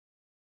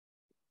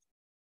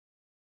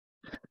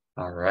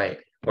All right.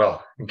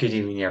 Well, good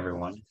evening,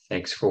 everyone.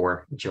 Thanks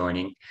for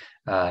joining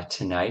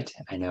tonight.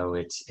 I know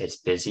it's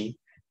busy,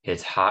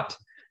 it's hot,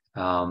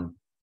 um,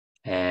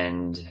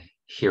 and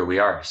here we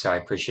are. So I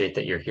appreciate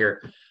that you're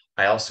here.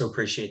 I also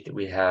appreciate that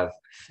we have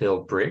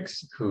Phil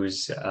Briggs,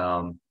 who's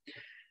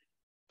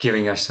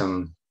giving us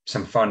some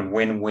fun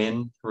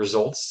win-win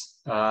results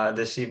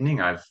this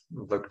evening. I've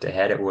looked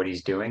ahead at what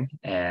he's doing,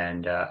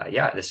 and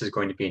yeah, this is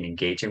going to be an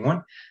engaging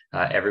one.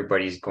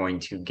 Everybody's going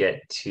to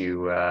get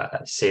to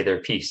say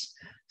their piece,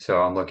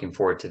 so I'm looking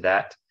forward to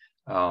that.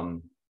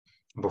 Um,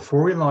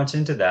 Before we launch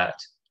into that,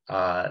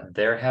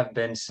 there have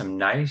been some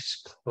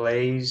nice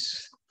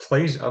plays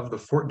of the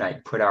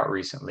fortnight put out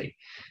recently,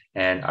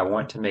 and I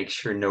want to make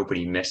sure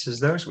nobody misses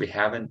those. We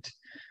haven't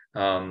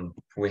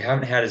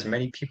had as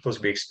many people as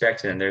we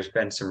expected, and there's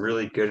been some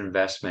really good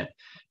investment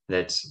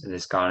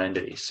that's gone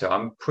into these. So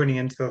I'm putting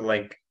into the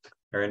link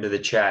or into the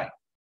chat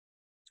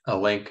a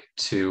link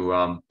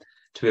to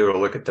be able to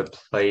look at the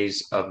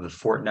plays of the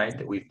fortnight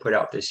that we've put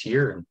out this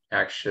year, and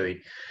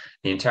actually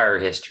the entire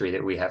history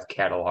that we have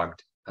cataloged.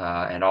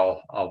 And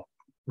I'll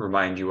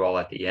remind you all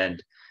at the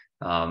end,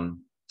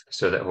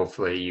 so that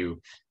hopefully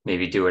you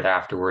maybe do it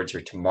afterwards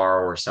or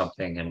tomorrow or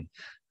something,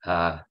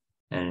 uh,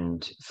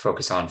 and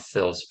focus on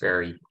Phil's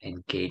very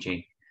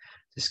engaging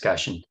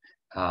discussion.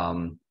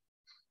 Um,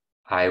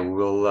 I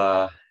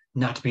will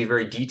not to be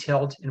very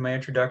detailed in my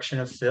introduction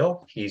of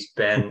Phil. He's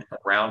been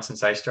around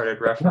since I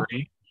started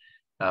refereeing,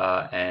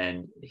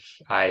 and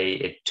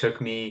it took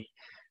me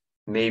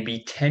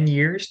maybe 10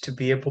 years to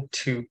be able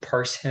to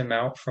parse him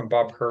out from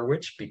Bob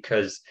Hurwitz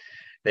because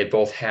they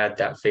both had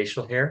that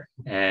facial hair,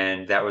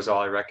 and that was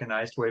all I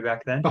recognized way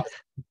back then.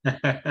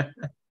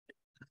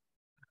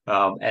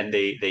 And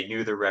they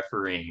knew the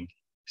refereeing.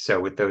 So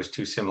with those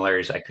two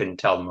similarities, I couldn't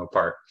tell them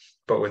apart.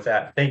 But with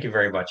that, thank you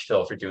very much,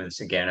 Phil, for doing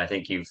this again. I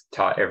think you've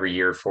taught every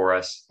year for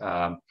us,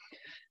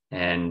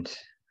 and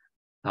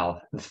the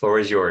floor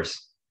is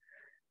yours.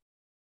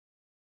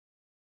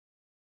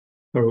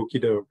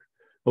 Okie doke.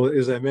 Well,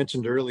 as I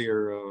mentioned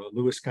earlier,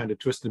 Lewis kind of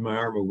twisted my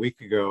arm a week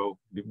ago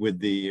with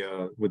the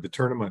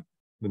tournament,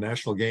 the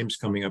national games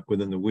coming up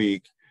within the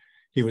week.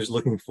 He was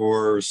looking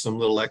for some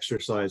little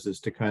exercises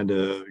to kind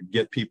of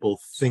get people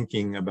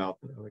thinking about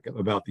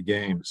the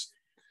games.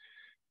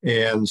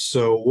 And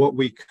so what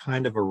we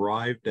kind of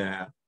arrived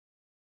at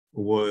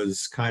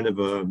was kind of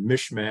a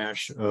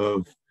mishmash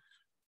of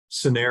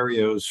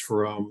scenarios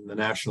from the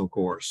national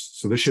course.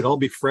 So this should all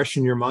be fresh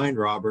in your mind,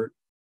 Robert.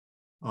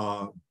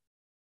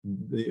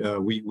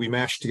 We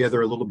mashed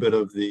together a little bit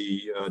of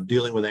the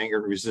dealing with anger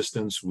and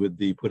resistance with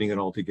the putting it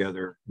all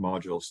together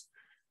modules.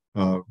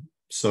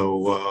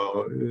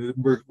 So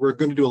we're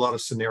going to do a lot of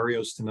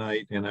scenarios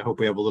tonight, and I hope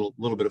we have a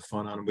little bit of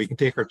fun on them. We can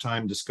take our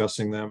time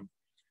discussing them,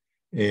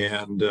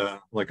 and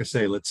like I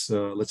say, let's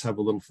have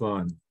a little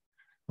fun.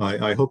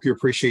 I hope you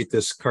appreciate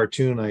this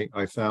cartoon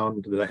I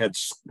found that I had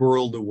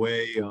squirreled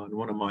away on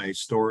one of my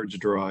storage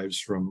drives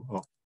from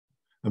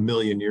a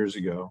million years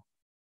ago.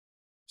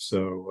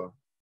 So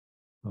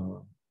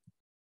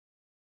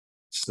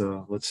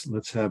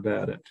let's have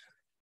at it.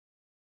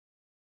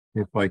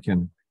 If I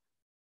can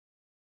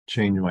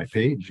change my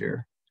page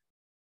here.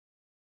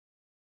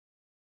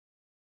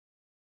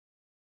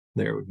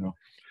 There we go.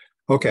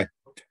 Okay.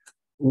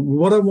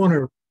 What I want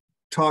to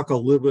talk a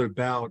little bit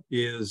about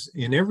is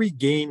in every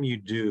game you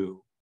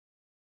do,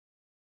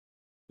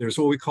 there's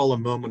what we call a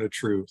moment of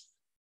truth.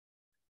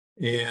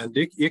 And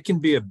it can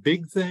be a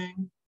big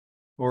thing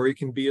or it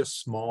can be a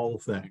small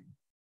thing.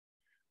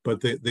 But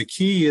the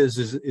key is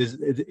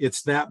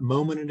it's that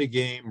moment in a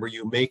game where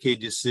you make a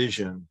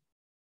decision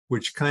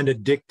which kind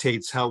of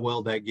dictates how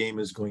well that game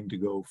is going to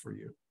go for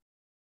you.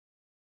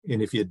 And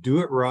if you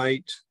do it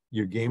right,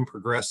 your game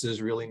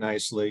progresses really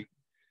nicely.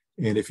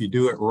 And if you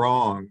do it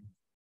wrong,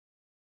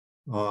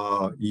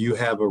 you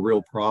have a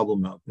real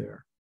problem out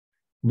there.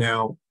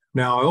 Now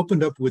I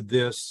opened up with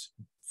this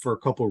for a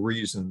couple of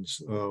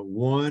reasons.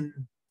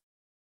 One,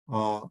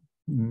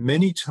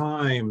 many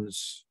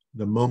times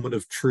the moment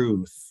of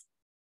truth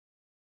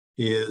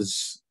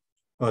is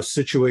a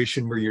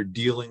situation where you're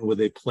dealing with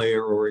a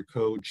player or a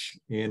coach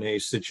in a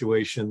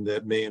situation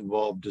that may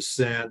involve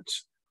dissent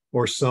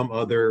or some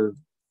other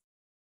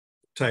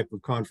type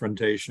of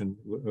confrontation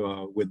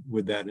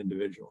with that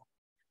individual.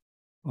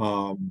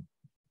 And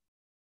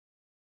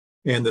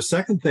the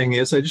second thing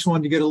is, I just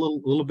wanted to get a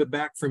little bit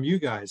back from you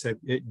guys.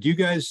 Do you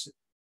guys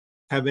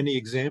have any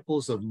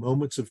examples of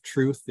moments of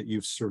truth that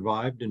you've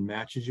survived in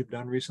matches you've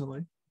done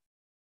recently?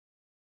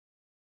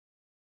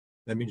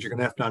 That means you're going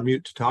to have to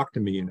unmute to talk to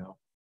me, you know.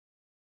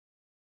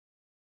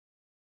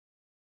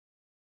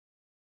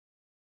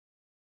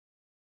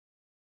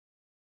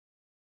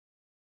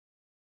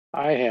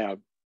 I have.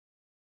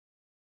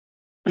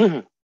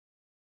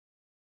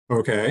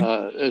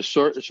 Okay.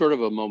 Sort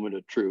of a moment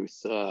of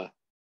truth.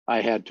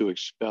 I had to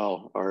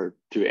expel or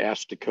to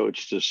ask the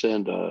coach to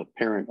send a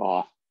parent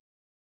off.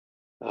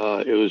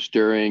 It was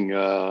during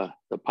the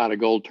Pot of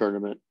Gold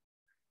tournament,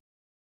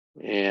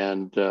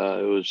 and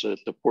it was at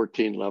the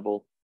 14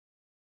 level,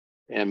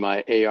 and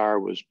my AR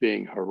was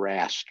being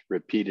harassed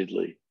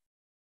repeatedly.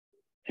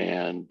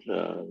 And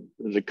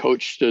the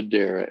coach stood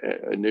there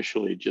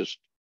initially just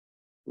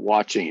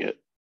watching it,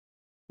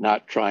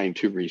 not trying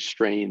to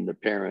restrain the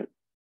parent.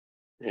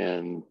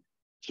 And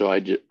so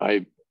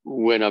I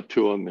went up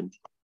to him and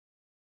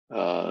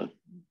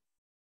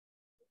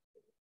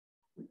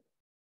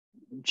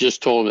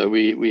just told him that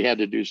we had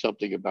to do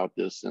something about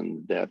this,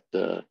 and that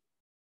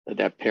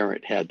that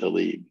parent had to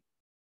leave.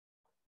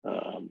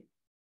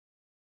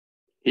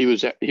 He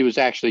was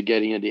actually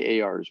getting in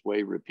the AR's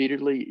way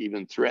repeatedly,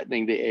 even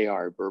threatening the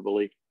AR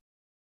verbally.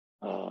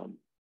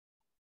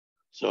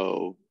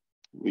 So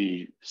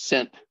we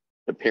sent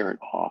the parent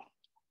off.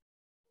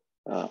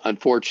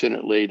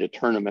 Unfortunately, the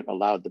tournament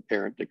allowed the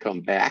parent to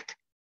come back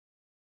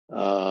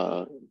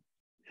to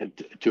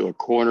a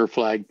corner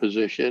flag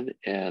position,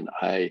 and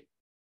I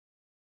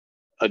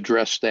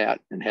addressed that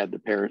and had the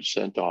parent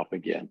sent off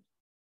again.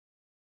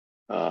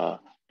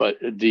 But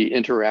the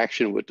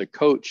interaction with the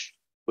coach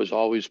was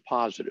always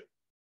positive.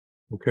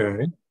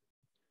 Okay.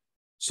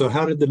 So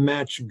how did the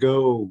match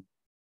go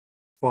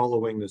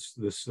following this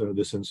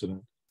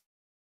incident?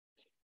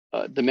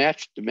 The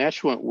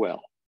match went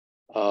well.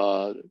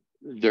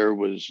 There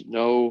was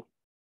no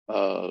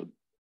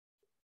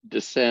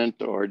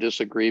dissent or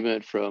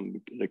disagreement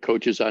from the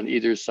coaches on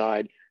either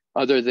side,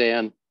 other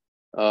than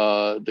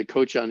the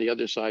coach on the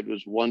other side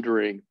was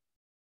wondering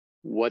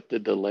what the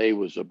delay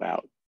was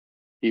about.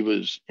 He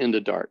was in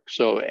the dark.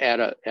 So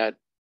at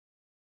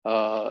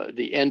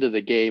the end of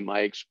the game, I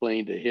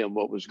explained to him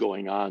what was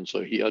going on,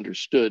 so he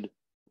understood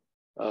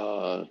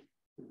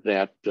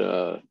that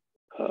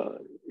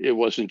it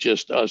wasn't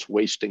just us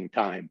wasting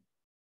time.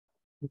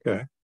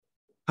 Okay.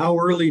 How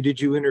early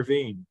did you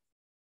intervene?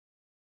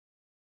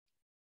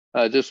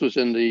 This was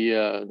in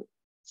the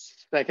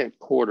second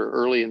quarter,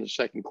 early in the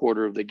second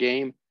quarter of the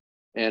game.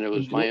 And it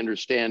was my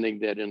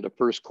understanding that in the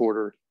first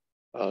quarter,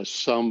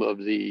 some of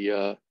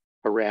the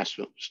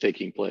harassment was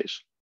taking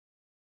place.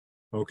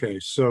 Okay,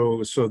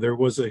 so there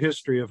was a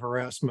history of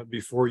harassment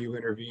before you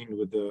intervened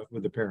with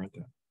the parent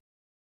then?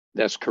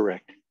 That's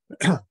correct.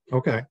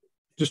 Okay,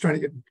 just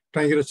trying to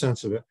get a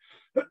sense of it.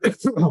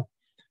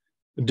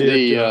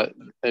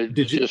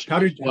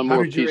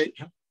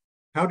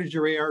 How did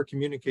your AR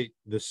communicate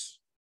this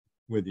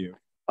with you?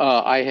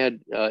 I had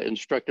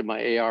instructed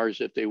my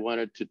ARs, if they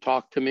wanted to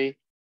talk to me,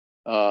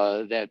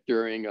 that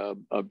during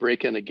a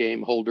break in a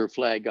game, hold their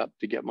flag up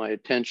to get my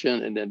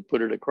attention and then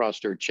put it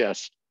across their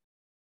chest.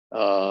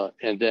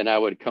 And then I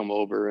would come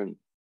over and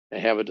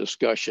have a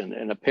discussion.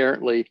 And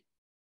apparently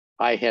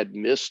I had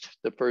missed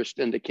the first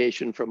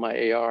indication from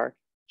my AR.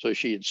 So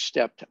she had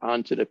stepped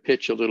onto the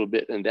pitch a little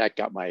bit, and that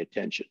got my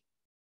attention.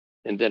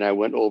 And then I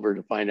went over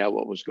to find out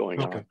what was going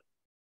on.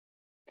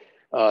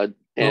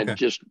 And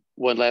just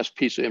one last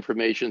piece of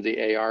information,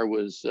 the AR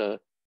was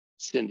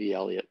Cindy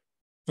Elliott.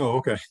 Oh,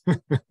 okay.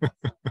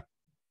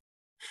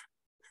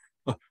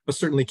 A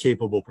certainly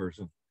capable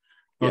person.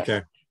 Yes.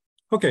 Okay.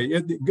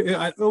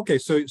 Okay.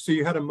 So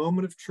you had a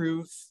moment of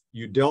truth,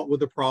 you dealt with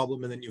the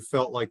problem, and then you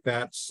felt like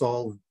that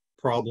solved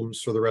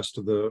problems for the rest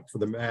of the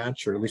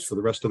match, or at least for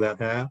the rest of that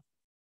half?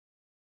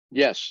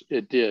 Yes,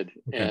 it did.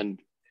 Okay. And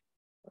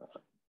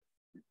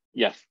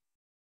yes.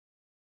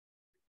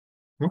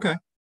 Okay.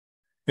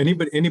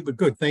 Anybody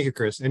good. Thank you,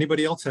 Chris.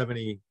 Anybody else have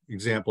any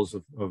examples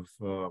of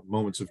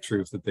moments of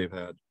truth that they've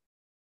had?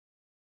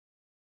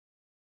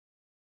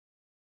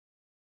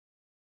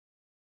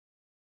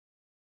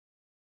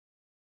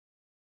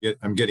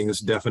 I'm getting this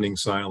deafening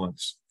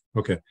silence.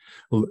 Okay.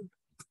 Well,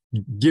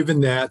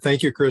 given that,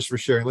 thank you, Chris, for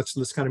sharing.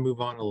 Let's kind of move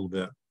on a little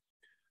bit.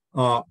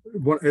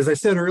 As I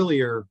said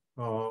earlier,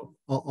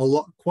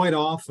 quite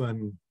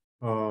often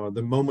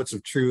the moments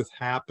of truth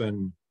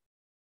happen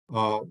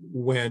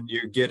when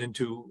you get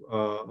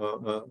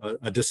into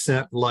a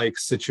dissent-like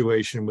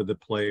situation with the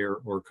player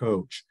or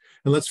coach.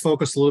 And let's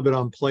focus a little bit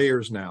on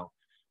players now.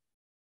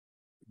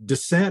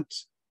 Dissent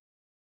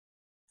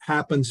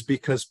happens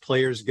because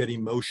players get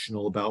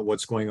emotional about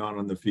what's going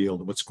on the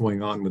field, what's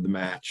going on with the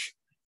match.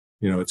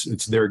 You know,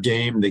 it's their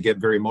game. They get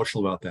very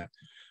emotional about that.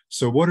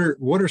 So what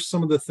are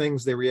some of the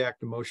things they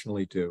react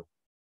emotionally to?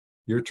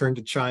 Your turn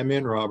to chime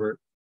in, Robert.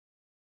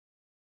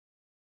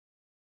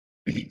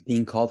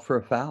 Being called for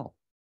a foul.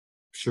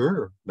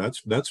 Sure,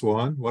 that's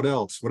one. What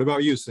else? What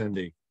about you,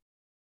 Cindy?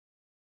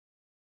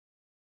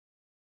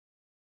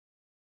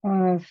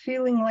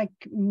 Feeling like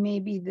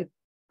maybe the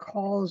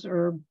calls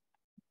are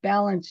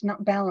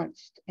not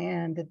balanced,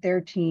 and that their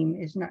team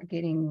is not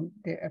getting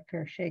a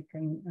fair shake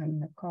on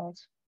the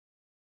calls.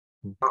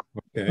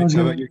 Okay. I was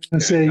going to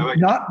say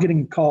not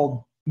getting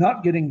foul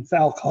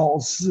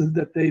calls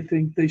that they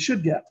think they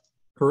should get.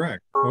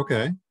 Correct.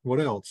 Okay.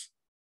 What else?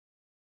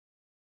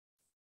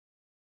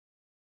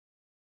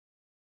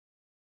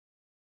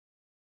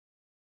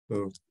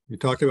 So you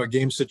talked about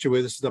game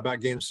situation. This is about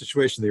game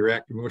situation. They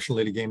react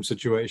emotionally to game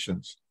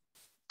situations.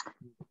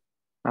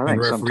 I think and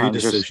referee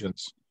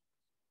decisions.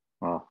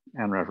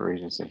 And referee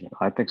decisions.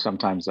 I think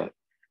sometimes that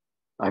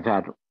I've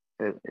had,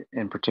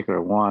 in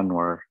particular, one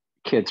where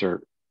kids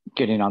are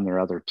getting on their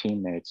other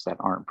teammates that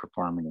aren't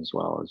performing as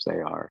well as they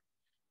are.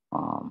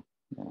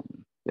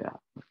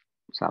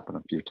 happened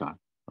a few times.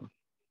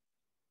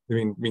 I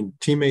mean,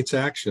 teammates'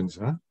 actions,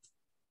 huh?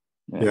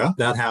 Yeah,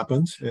 that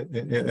happens,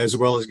 as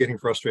well as getting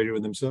frustrated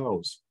with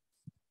themselves.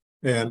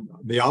 And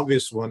the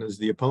obvious one is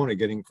the opponent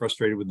getting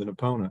frustrated with an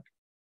opponent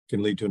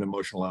can lead to an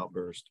emotional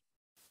outburst.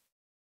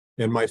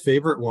 And my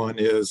favorite one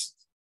is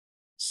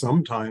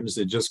sometimes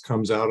it just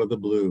comes out of the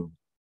blue.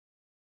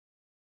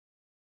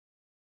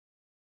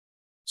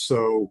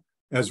 So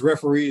as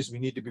referees, we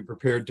need to be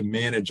prepared to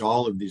manage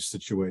all of these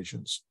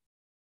situations.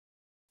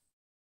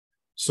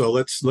 So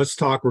let's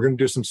talk. We're going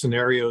to do some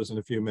scenarios in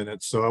a few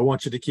minutes. So I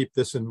want you to keep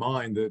this in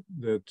mind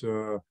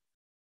that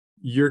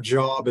your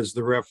job as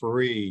the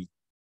referee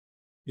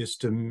is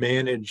to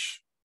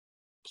manage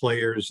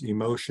players'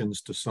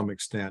 emotions to some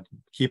extent,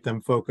 keep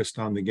them focused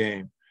on the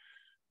game.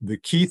 The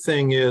key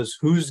thing is,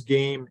 whose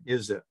game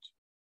is it?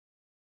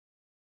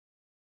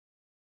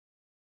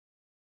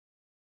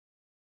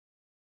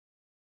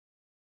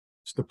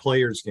 It's the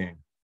player's game.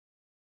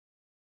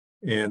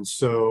 And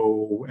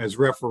so as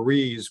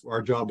referees,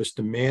 our job is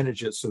to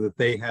manage it so that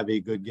they have a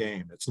good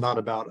game. It's not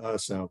about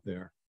us out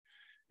there.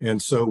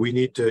 And so we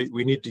need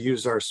to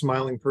use our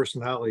smiling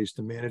personalities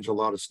to manage a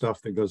lot of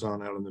stuff that goes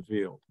on out in the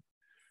field.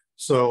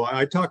 So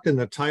I talked in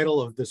the title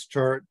of this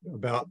chart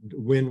about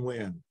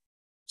win-win.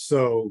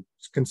 So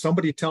can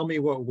somebody tell me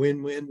what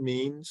win-win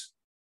means?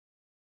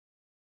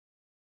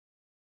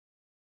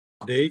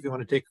 Dave, you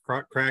want to take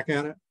a crack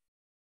at it?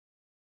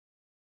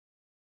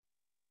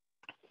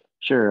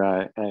 Sure.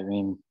 I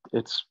mean,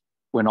 it's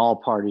when all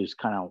parties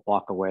kind of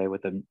walk away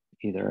with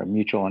either a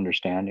mutual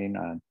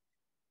understanding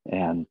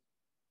and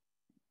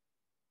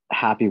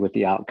happy with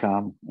the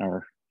outcome,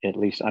 or at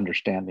least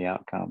understand the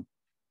outcome.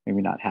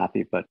 Maybe not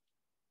happy, but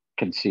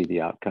can see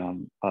the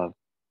outcome of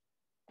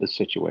the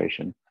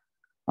situation.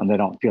 And they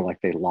don't feel like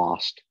they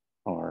lost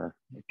or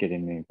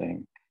getting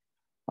anything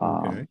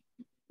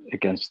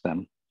against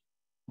them.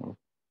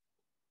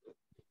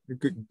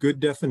 Good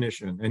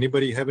definition.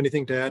 Anybody have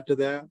anything to add to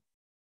that?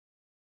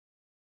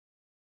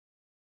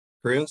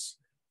 Chris?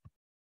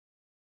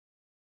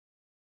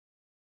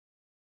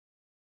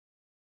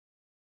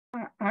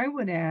 I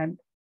would add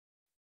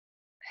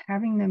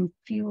having them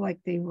feel like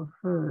they were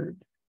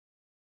heard.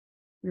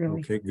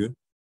 Really. Okay, good.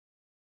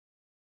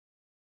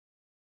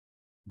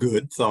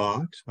 Good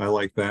thought. I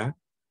like that.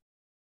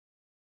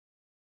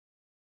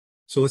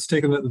 So let's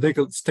take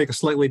a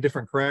slightly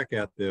different crack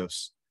at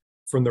this.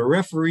 From the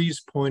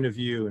referee's point of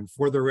view, and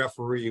for the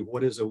referee,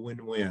 what is a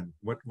win-win?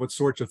 What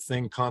sort of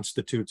thing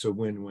constitutes a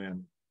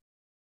win-win?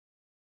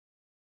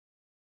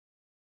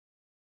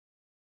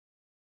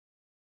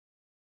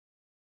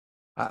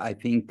 I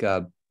think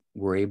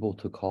we're able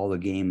to call the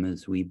game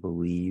as we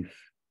believe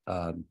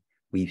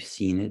we've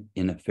seen it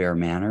in a fair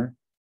manner.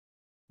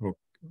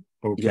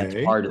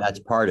 Okay. That's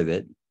part of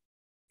it.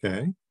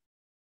 Okay.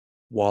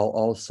 While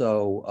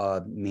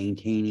also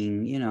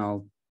maintaining,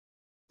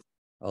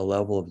 a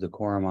level of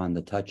decorum on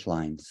the touch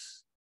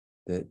lines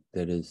that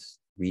is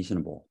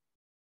reasonable.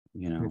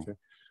 Okay.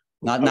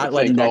 Not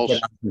letting that get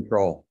out of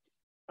control.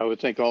 I would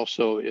think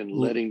also in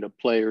letting the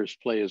players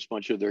play as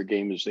much of their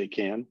game as they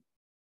can.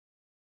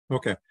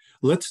 Okay,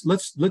 let's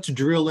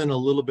drill in a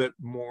little bit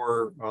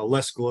more,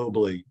 less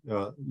globally.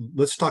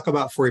 Let's talk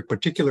about, for a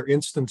particular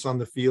instance on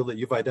the field that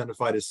you've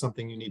identified as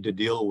something you need to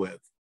deal with.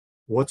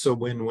 What's a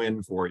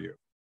win-win for you?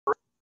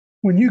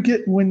 When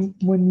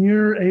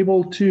you're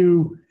able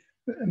to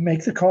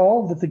make the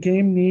call that the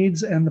game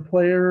needs, and the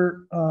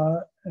player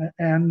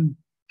and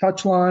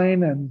touch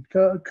line and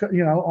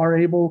are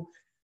able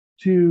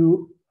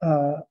to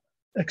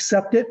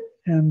accept it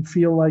and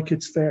feel like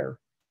it's fair.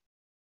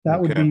 That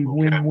would be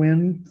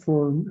win-win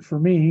for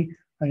me.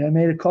 Like, I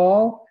made a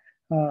call,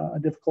 a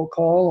difficult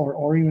call,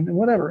 or even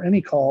whatever,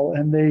 any call,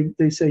 and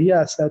they say,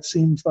 yes, that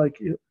seems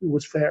like it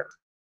was fair.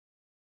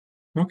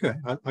 Okay,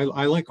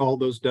 I like all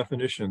those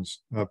definitions.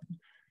 Here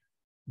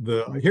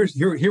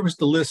was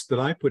the list that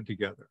I put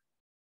together.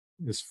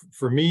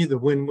 For me, the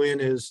win-win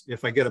is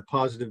if I get a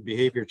positive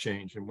behavior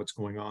change in what's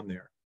going on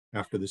there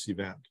after this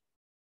event,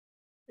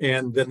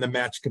 and then the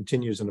match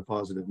continues in a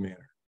positive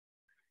manner.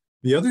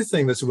 The other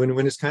thing that's a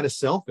win-win is kind of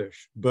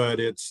selfish, but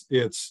it's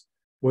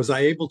was I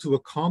able to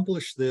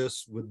accomplish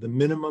this with the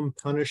minimum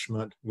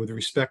punishment with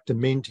respect to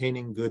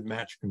maintaining good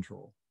match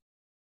control?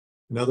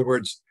 In other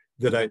words,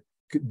 could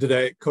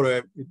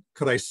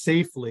I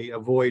safely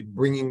avoid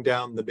bringing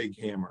down the big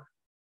hammer?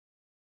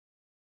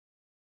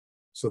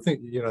 So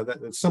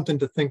that's something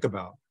to think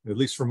about. At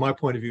least from my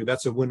point of view,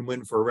 that's a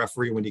win-win for a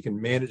referee when he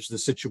can manage the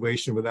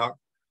situation without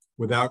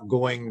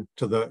going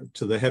to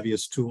the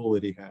heaviest tool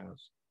that he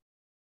has.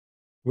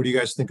 What do you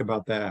guys think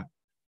about that?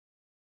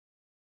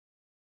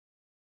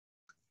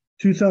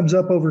 2 thumbs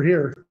up over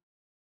here.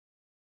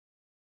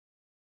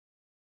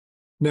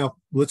 Now,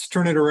 let's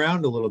turn it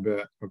around a little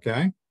bit,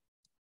 okay?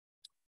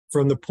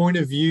 From the point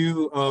of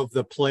view of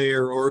the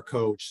player or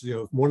coach,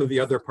 one of the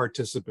other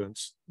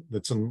participants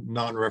that's a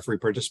non-referee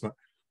participant,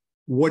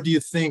 what do you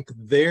think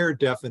their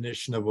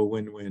definition of a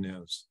win-win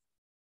is?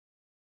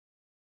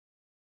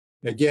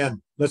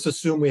 Again, let's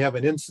assume we have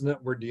an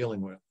incident we're dealing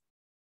with.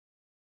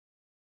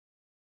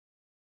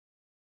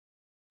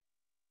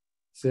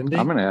 Cindy?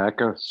 I'm going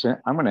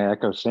to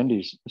echo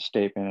Cindy's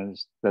statement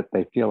is that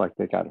they feel like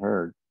they got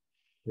heard.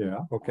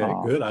 Yeah. Okay.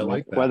 Good. I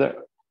like that.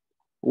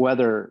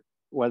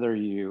 Whether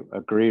you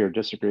agree or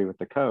disagree with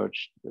the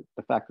coach,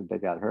 the fact that they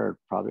got heard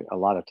probably a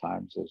lot of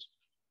times is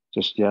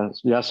just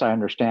yes, I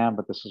understand,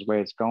 but this is the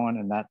way it's going,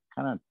 and that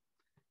kind of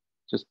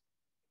just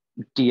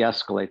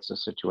de-escalates the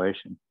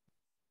situation.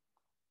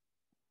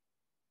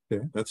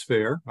 Okay, that's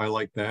fair. I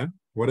like that.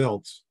 What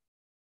else?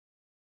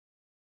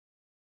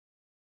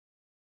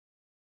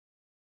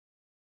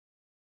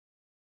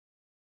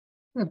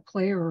 The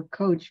player or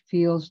coach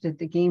feels that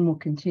the game will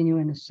continue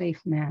in a safe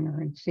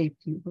manner and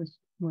safety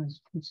was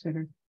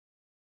considered.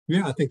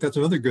 Yeah, I think that's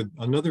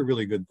another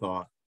really good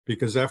thought,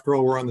 because after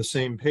all, we're on the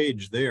same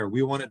page there.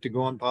 We want it to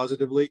go on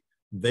positively.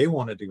 They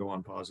want it to go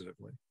on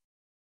positively.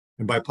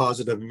 And by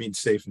positive, it means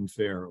safe and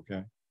fair.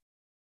 Okay.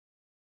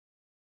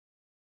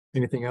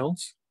 Anything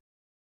else?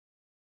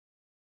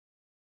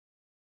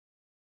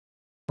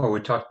 Well, we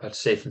talked about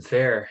safe and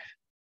fair.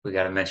 We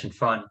got to mention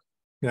fun.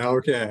 Yeah.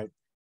 Okay.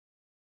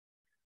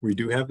 We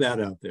do have that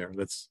out there.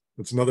 That's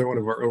another one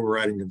of our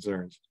overriding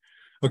concerns.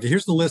 Okay,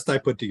 here's the list I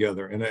put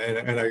together, and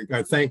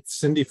I thank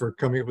Cindy for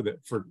coming up with it,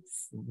 for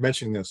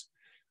mentioning this.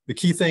 The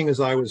key thing is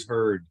I was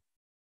heard.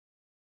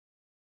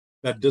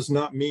 That does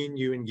not mean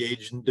you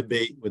engage in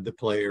debate with the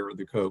player or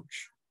the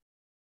coach.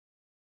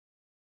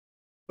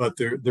 But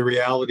the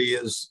reality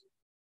is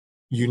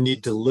you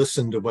need to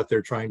listen to what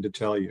they're trying to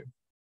tell you.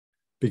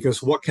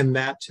 Because what can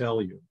that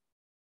tell you?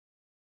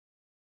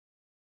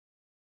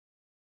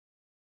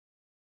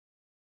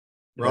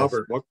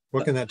 Robert,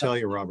 what can that tell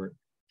you, Robert?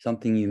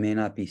 Something you may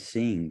not be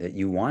seeing that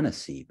you want to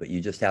see, but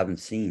you just haven't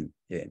seen.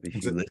 Yeah,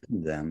 if you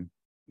listen to them,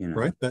 you know.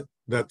 Right.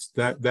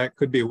 That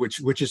could be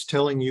which is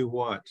telling you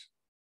what?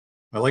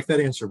 I like that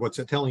answer. What's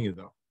it telling you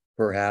though?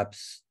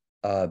 Perhaps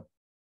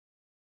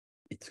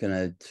it's going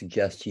to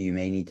suggest to you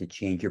may need to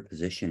change your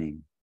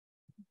positioning.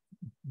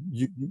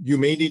 You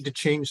may need to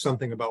change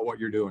something about what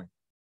you're doing.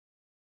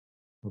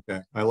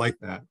 Okay, I like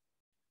that.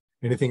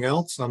 Anything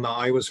else on the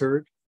I was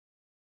heard?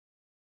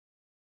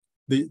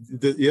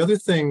 The other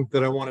thing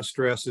that I want to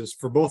stress is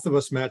for both of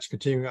us, match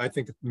continuing. I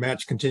think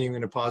match continuing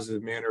in a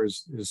positive manner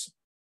is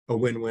a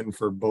win-win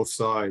for both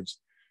sides.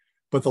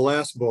 But the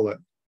last bullet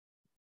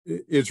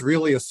is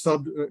really it's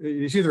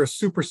either a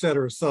superset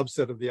or a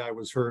subset of the I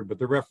was heard, but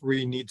the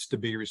referee needs to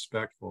be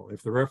respectful.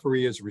 If the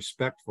referee is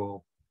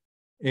respectful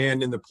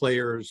and in the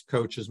player's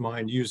coach's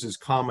mind uses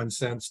common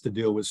sense to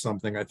deal with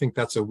something, I think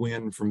that's a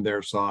win from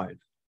their side.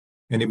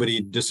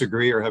 Anybody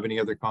disagree or have any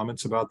other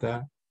comments about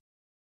that?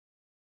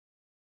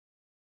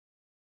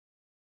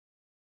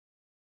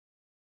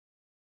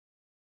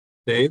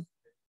 Dave?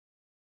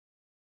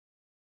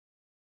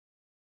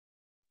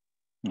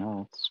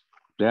 No,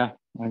 yeah,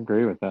 I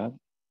agree with that.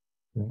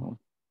 Yeah.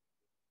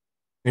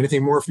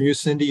 Anything more from you,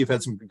 Cindy? You've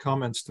had some good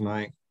comments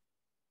tonight.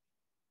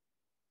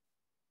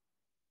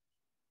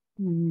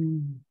 I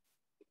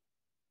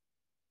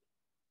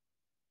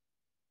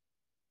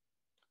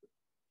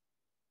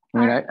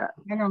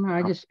don't know.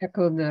 I just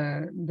echo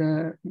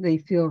they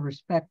feel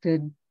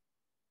respected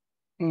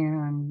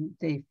and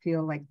they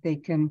feel like they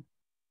can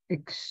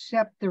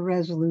accept the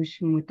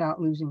resolution without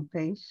losing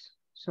face.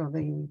 So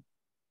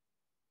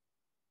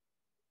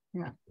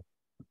yeah.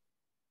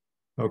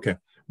 Okay.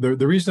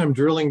 The reason I'm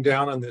drilling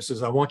down on this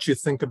is I want you to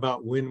think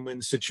about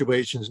win-win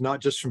situations, not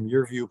just from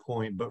your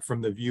viewpoint, but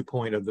from the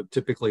viewpoint of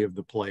typically of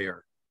the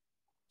player.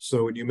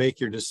 So when you make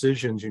your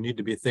decisions, you need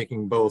to be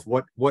thinking both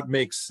what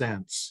makes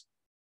sense.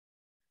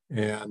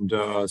 And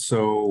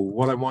so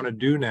what I want to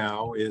do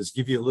now is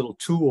give you a little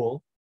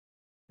tool,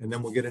 and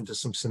then we'll get into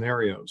some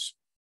scenarios.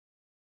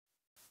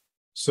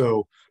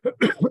 So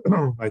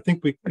I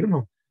think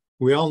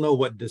we all know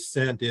what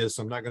dissent is.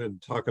 So I'm not going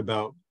to talk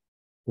about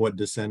what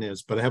dissent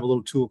is, but I have a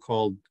little tool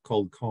called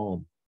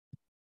calm.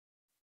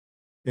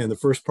 And the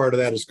first part of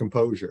that is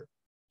composure.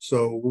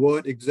 So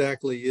what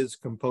exactly is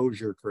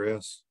composure,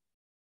 Chris?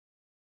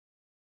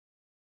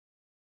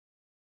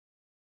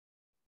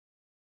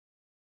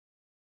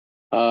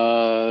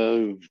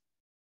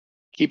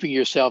 Keeping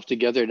yourself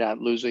together, not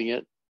losing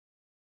it.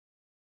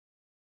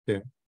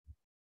 Yeah.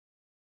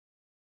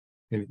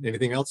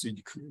 Anything else?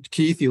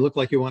 Keith, you look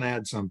like you want to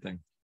add something.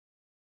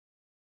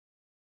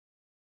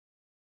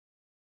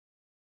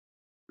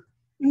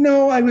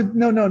 No, I would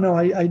no.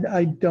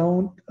 I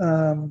don't.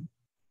 I'm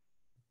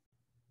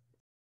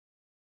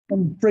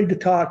afraid to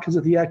talk because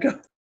of the echo.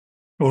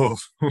 Oh,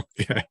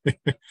 okay.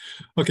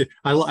 Okay,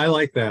 I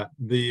like that.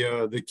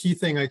 The key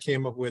thing I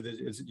came up with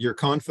is you're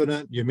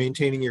confident, you're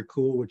maintaining your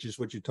cool, which is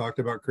what you talked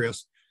about,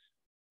 Chris.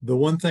 The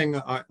one thing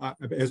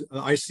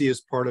I see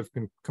as part of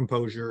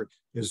composure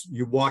is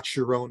you watch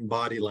your own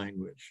body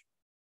language.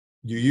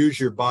 You use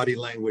your body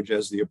language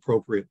as the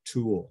appropriate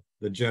tool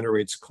that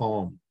generates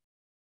calm,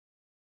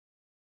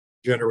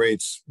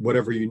 generates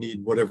whatever you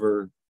need,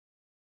 whatever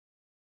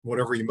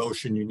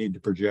emotion you need to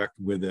project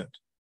with it.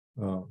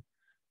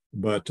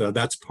 But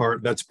that's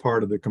part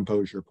of the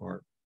composure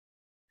part.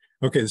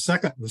 Okay, the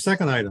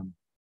second item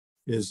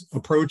is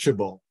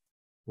approachable.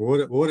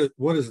 What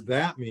does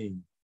that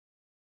mean?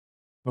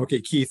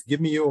 Okay, Keith,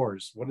 give me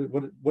yours.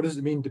 What does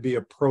it mean to be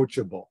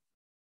approachable?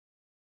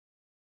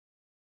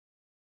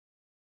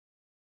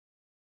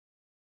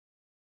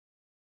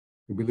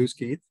 Did we lose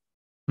Keith?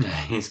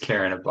 He's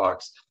carrying a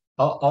box.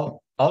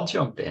 I'll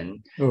jump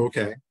in. Oh,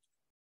 okay.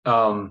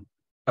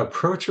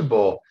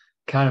 Approachable,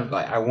 kind of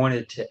like I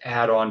wanted to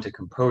add on to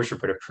composure,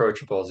 but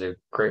approachable is a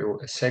great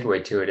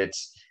segue to it.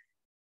 It's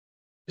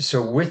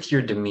so with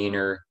your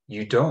demeanor,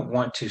 you don't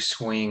want to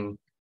swing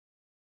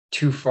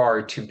too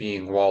far to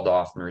being walled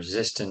off and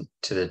resistant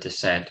to the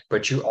dissent,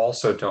 but you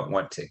also don't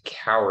want to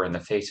cower in the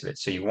face of it.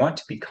 So you want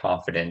to be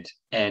confident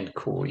and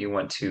cool. You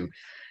want to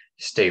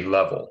stay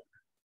level.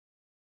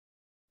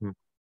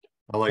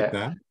 I like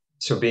that.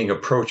 So being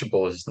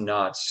approachable is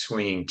not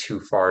swinging too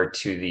far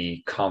to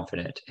the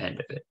confident end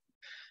of it.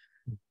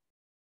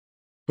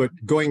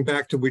 But going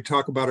back to, we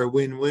talk about our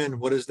win-win,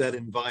 what does that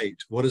invite?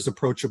 What does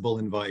approachable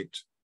invite?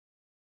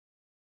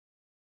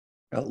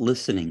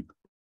 Listening.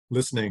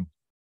 Listening.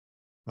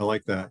 I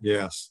like that.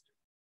 Yes.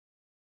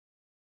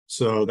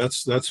 So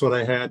that's what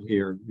I had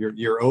here.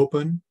 You're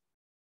open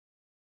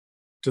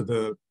to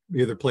the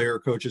either player or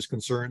coach's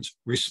concerns.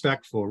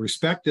 Respectful.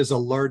 Respect is a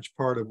large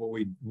part of what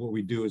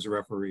we do as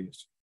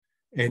referees.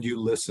 And you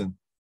listen.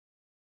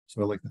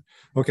 So I like that.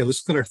 Okay,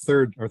 let's look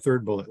at our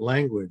third bullet.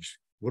 Language.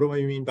 What do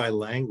I mean by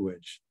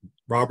language?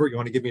 Robert, you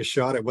want to give me a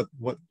shot at what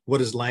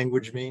does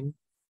language mean?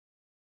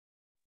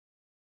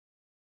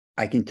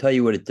 I can tell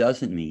you what it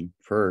doesn't mean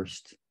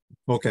first.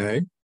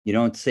 Okay. You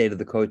don't say to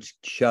the coach,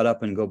 shut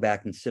up and go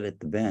back and sit at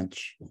the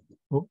bench.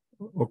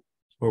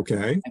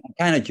 Okay. I'm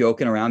kind of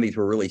joking around because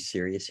we're really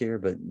serious here,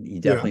 but you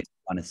definitely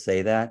want to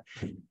say that.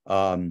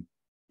 And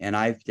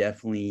I've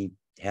definitely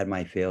had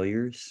my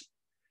failures,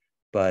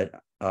 but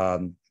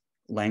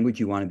language,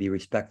 you want to be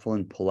respectful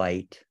and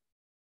polite,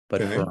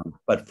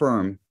 but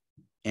firm.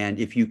 And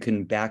if you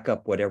can back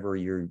up whatever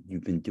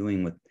you've been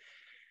doing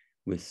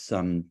with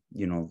some,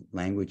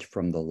 language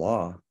from the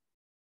law,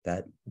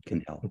 that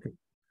can help.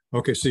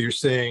 Okay, so you're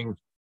saying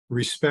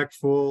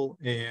respectful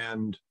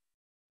and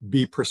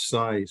be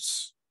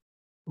precise,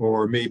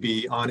 or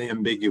maybe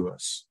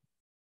unambiguous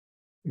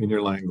in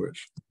your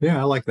language. Yeah,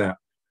 I like that.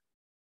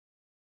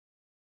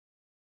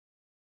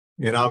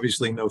 And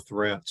obviously no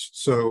threats.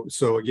 So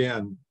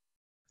again,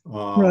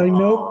 right.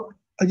 No,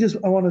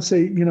 I want to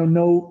say,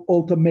 no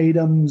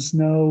ultimatums,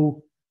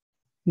 no,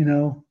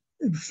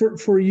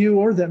 for you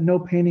or them, no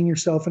painting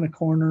yourself in a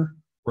corner.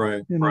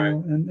 Right.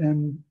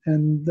 And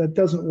that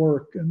doesn't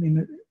work. I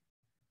mean,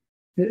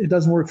 it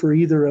doesn't work for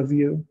either of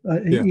you,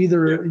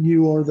 either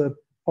you or the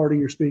party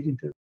you're speaking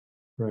to.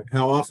 Right.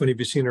 How often have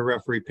you seen a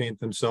referee paint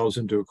themselves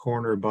into a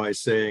corner by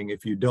saying,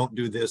 if you don't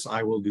do this,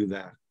 I will do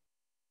that?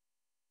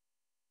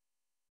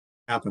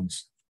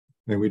 Happens.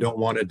 And we don't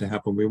want it to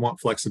happen. We want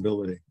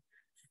flexibility.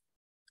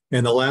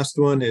 And the last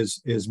one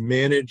is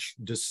manage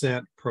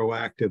dissent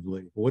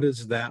proactively. What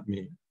does that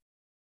mean?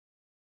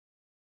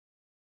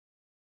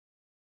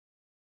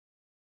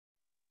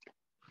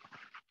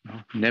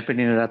 Nipping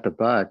it at the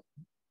bud,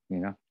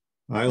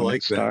 I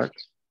like that.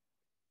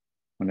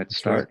 When it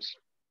starts.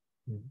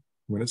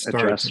 When it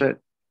starts.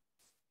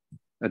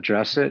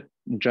 Address it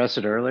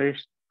early.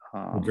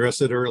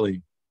 Address it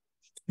early.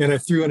 And I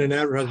threw in an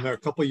advertisement a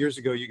couple of years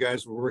ago. You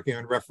guys were working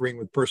on refereeing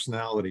with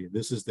personality.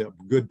 This is the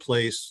good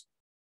place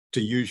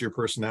to use your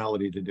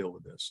personality to deal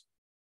with this.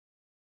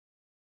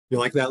 You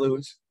like that,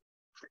 Lewis?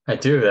 I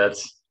do.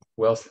 That's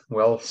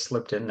well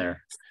slipped in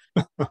there.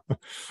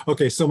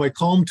 Okay, so my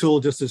calm tool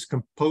just is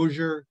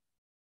composure,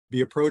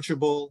 be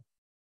approachable,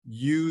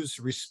 use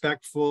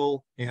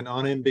respectful and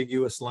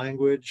unambiguous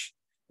language,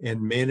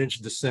 and manage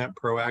dissent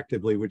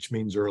proactively, which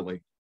means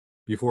early,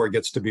 before it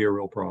gets to be a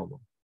real problem.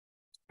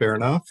 Fair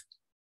enough?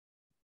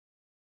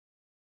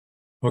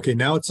 Okay,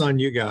 now it's on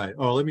you guys.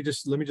 Oh, let me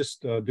just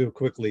do it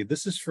quickly.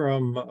 This is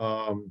from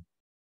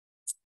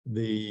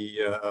the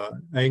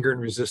anger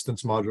and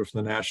resistance module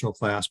from the national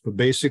class, but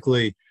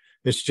basically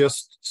it's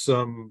just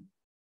some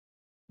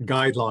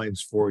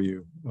guidelines for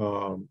you.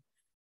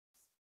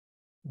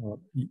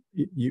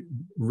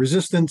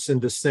 Resistance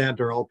and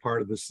dissent are all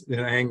part of this,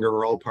 and anger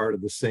are all part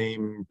of the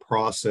same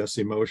process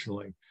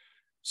emotionally.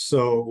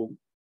 So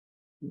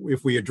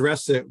if we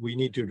address it, we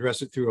need to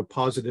address it through a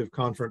positive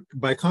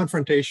by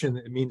confrontation.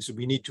 It means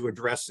we need to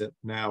address it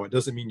now. It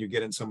doesn't mean you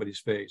get in somebody's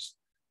face.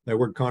 That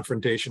word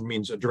confrontation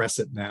means address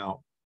it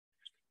now.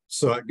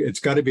 So it's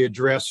got to be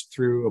addressed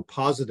through a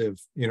positive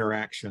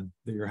interaction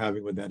that you're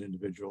having with that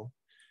individual.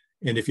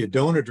 And if you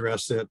don't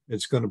address it,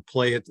 it's going to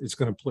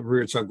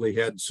rear its ugly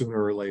head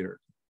sooner or later.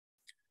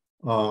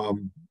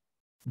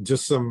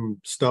 Just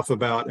some stuff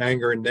about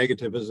anger and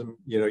negativism.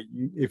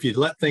 If you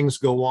let things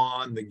go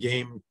on, the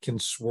game can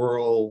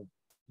swirl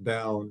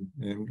down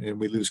and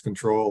we lose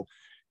control.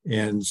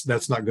 And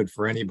that's not good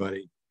for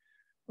anybody.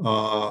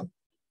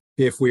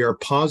 If we are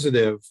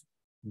positive,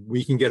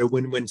 we can get a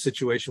win-win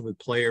situation with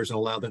players and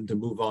allow them to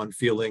move on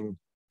feeling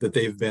that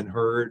they've been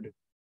heard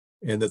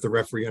and that the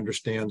referee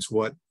understands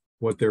what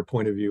their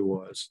point of view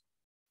was.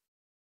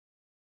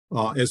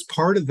 As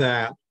part of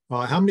that,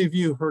 How many of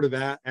you heard of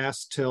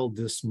ask, tell,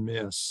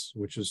 dismiss,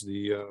 which is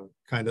the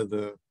kind of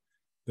the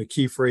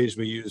key phrase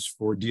we use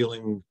for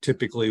dealing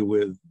typically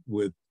with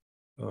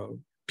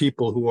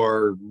people who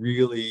are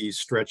really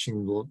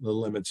stretching the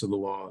limits of the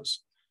laws?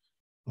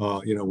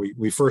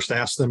 We first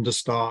ask them to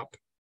stop,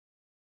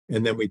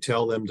 and then we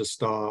tell them to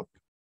stop,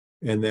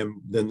 and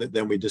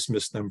then we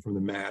dismiss them from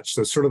the match.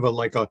 So it's sort of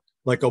like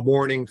a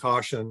warning,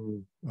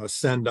 caution,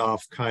 send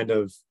off kind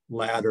of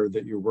ladder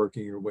that you're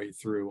working your way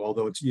through.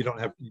 Although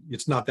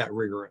it's not that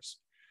rigorous.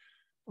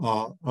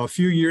 A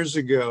few years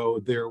ago,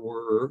 there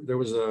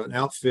was an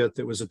outfit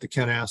that was at the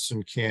Ken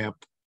Aston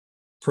camp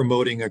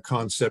promoting a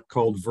concept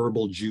called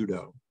verbal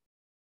judo,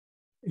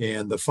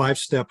 and the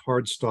 5-step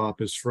hard stop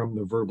is from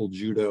the verbal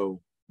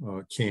judo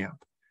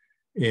camp.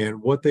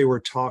 And what they were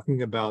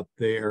talking about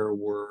there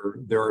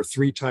are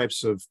 3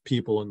 types of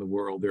people in the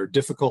world. There are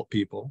difficult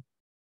people.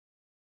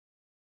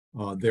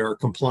 There are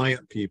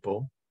compliant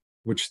people,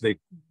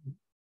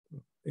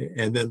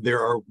 and then there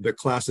are the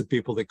class of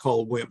people they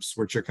call wimps,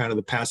 which are kind of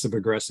the passive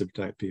aggressive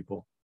type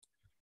people.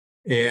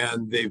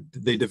 And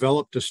they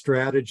developed a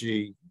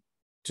strategy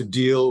to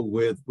deal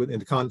with in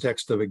the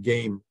context of a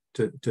game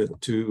to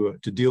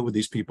deal with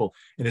these people.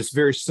 And it's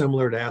very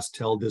similar to ask,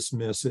 tell,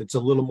 dismiss. It's a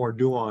little more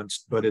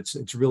nuanced, but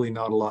it's really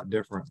not a lot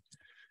different.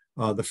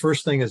 The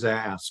first thing is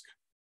ask.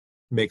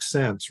 Makes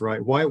sense, right?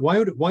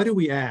 Why do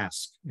we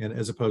ask and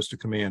as opposed to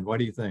command? Why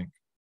do you think?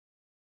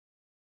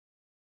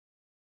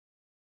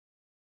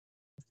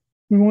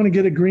 We want to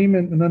get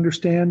agreement and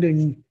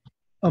understanding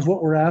of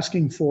what we're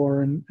asking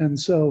for. And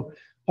so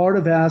part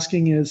of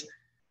asking is,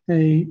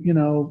 hey,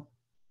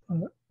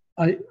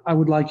 I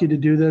would like you to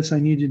do this. I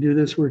need you to do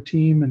this. We're a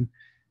team.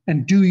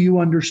 And do you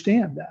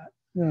understand that?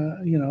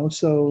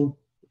 So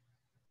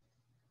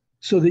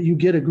that you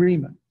get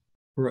agreement.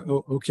 Right.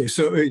 Oh, okay.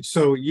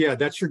 So yeah,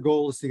 that's your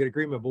goal, is to get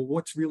agreement. But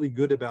what's really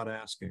good about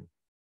asking?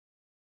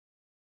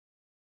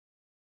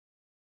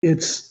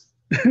 It's,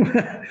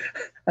 I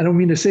don't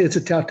mean to say it's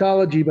a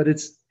tautology, but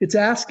it's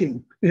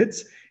asking.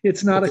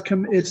 It's not a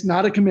command.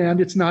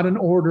 It's not an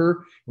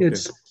order. Okay.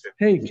 It's,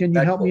 hey, can you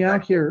help me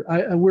out here?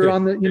 We're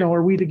on the,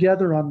 are we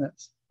together on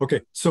this?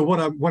 Okay. So what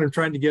I'm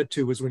trying to get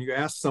to is when you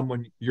ask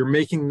someone, you're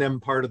making them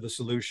part of the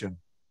solution.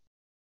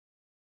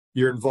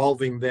 You're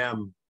involving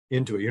them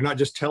into it. You're not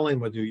just telling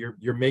them what to do.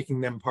 You're making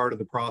them part of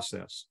the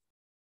process.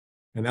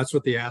 And that's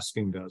what the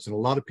asking does. And a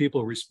lot of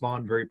people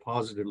respond very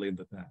positively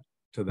to that.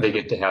 They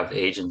get to have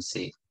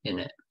agency in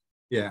it.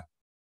 Yeah.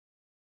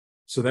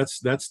 So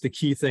that's the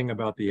key thing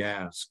about the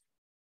ask,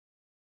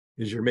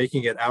 is you're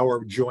making it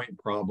our joint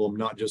problem,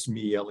 not just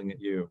me yelling at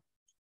you.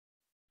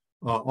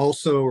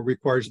 Also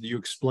requires that you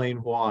explain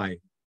why.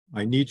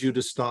 I need you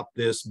to stop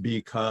this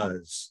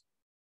because,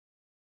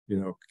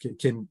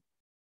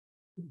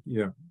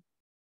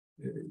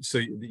 so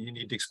you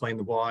need to explain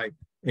the why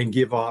and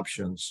give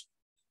options.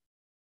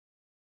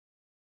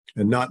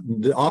 And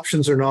the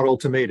options are not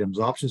ultimatums.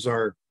 Options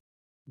are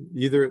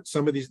either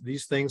some of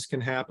these things can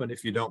happen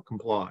if you don't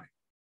comply.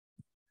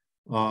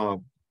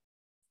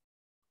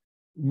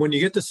 When you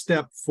get to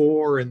step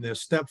 4 in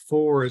this, step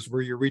 4 is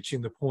where you're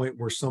reaching the point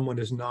where someone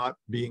is not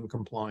being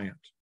compliant.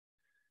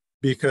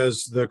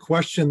 Because the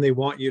question they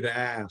want you to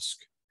ask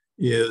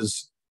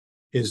is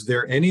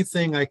there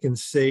anything I can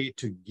say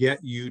to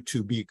get you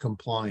to be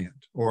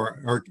compliant?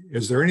 Or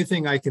is there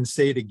anything I can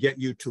say to get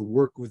you to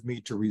work with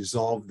me to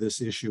resolve this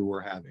issue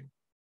we're having?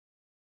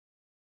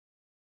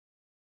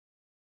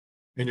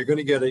 And you're going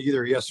to get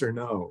either yes or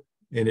no.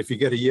 And if you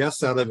get a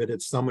yes out of it,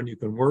 it's someone you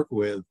can work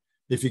with.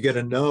 If you get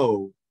a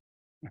no,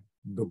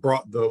 the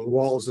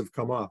walls have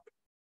come up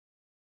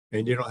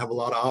and you don't have a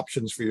lot of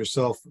options for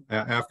yourself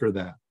after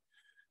that.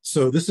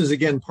 So this is,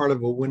 again, part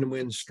of a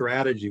win-win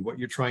strategy. What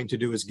you're trying to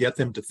do is get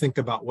them to think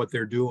about what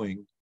they're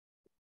doing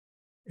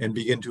and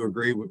begin to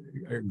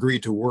agree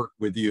to work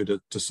with you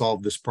to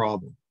solve this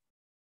problem.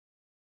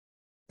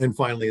 And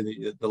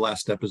finally, the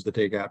last step is to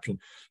take action.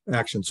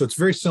 So it's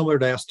very similar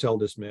to ask, tell,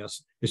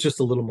 dismiss. It's just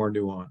a little more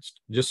nuanced.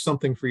 Just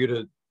something for you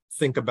to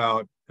think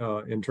about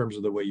in terms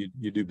of the way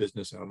you do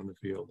business out in the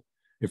field,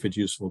 if it's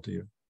useful to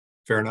you.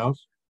 Fair enough?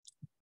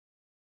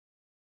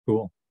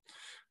 Cool.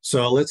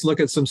 So let's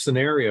look at some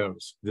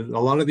scenarios. A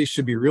lot of these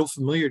should be real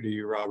familiar to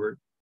you, Robert.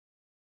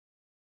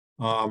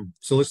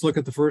 So let's look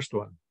at the first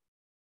one.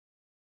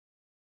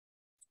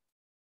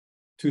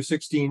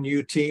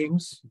 216U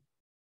teams.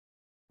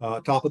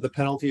 Top of the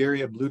penalty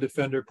area, blue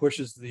defender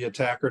pushes the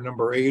attacker,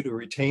 number 8, who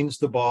retains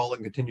the ball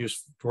and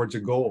continues towards a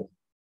goal.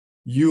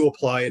 You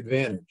apply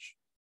advantage.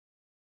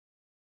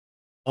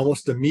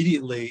 Almost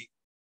immediately,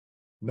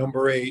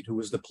 number 8, who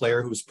was the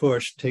player who was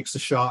pushed, takes a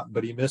shot,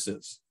 but he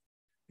misses.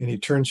 And he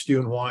turns to you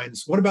and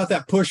whines, "What about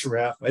that push,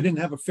 ref? I didn't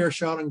have a fair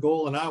shot on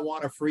goal and I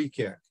want a free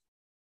kick."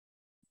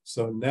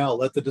 So now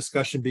let the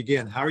discussion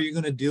begin. How are you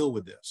going to deal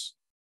with this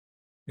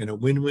in a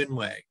win-win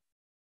way?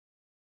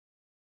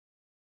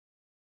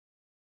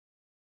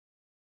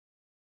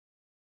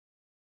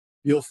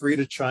 Feel free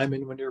to chime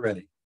in when you're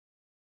ready.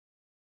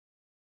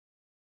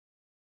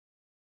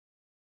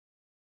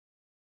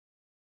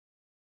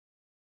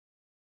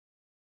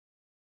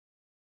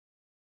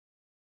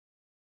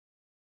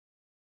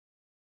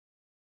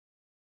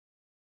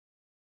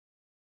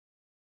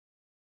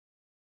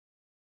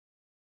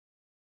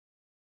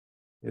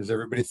 Has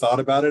everybody thought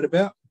about it a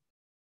bit?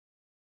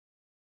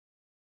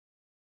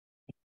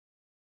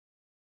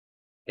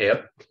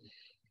 Yep.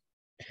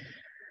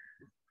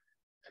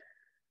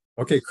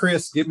 Okay,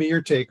 Chris, give me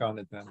your take on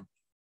it then.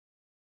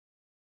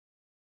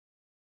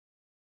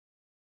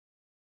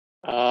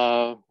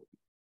 Well,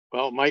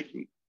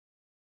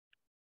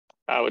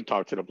 I would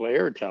talk to the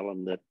player and tell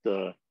him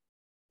that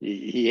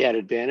he had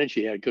advantage,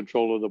 he had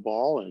control of the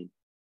ball, and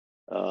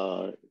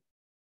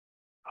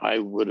I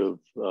would have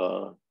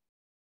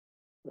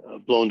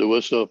blown the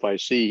whistle if I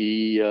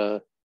see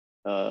if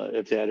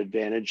that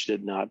advantage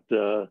did not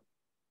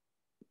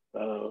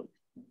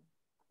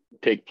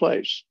take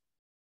place.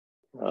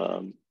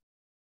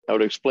 I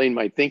would explain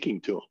my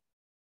thinking to him.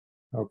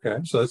 Okay,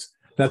 so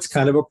that's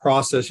kind of a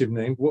process you've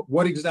named.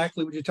 What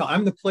exactly would you tell?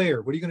 I'm the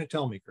player. What are you going to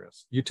tell me,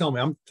 Chris? You tell me.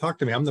 Talk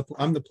to me. I'm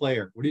the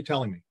player. What are you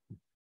telling me?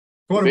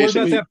 Come on, what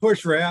about that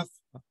push, Raph?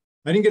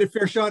 I didn't get a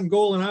fair shot in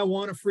goal, and I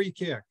want a free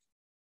kick.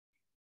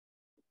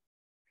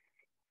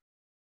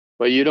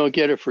 Well, you don't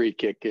get a free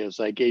kick because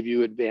I gave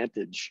you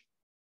advantage,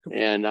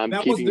 and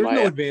there's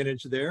no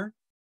advantage there.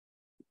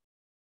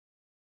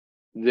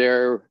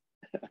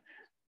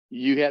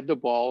 You had the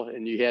ball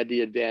and you had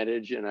the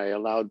advantage, and I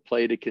allowed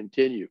play to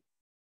continue.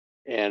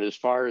 And as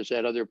far as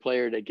that other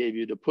player that gave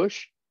you the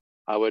push,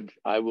 I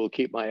will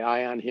keep my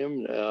eye on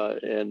him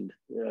and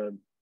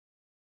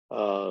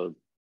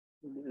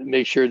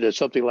make sure that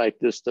something like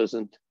this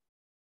doesn't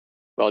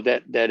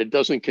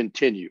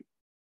continue.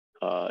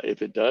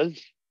 If it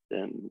does,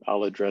 then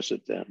I'll address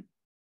it then.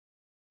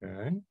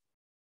 Okay.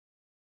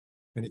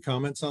 Any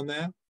comments on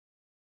that?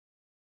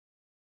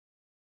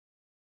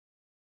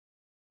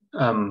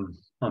 I'm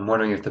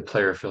wondering if the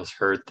player feels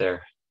hurt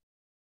there.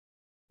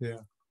 Yeah,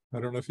 I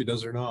don't know if he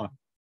does or not.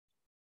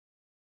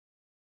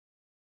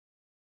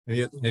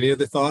 Any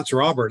other thoughts?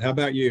 Robert, how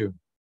about you?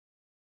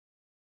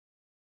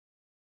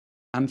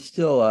 I'm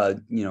still,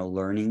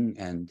 learning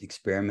and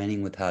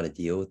experimenting with how to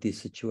deal with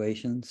these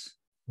situations.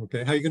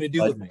 Okay, how are you going to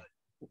deal with me?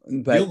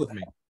 Deal with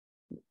me.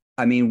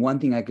 I mean, one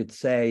thing I could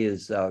say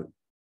is,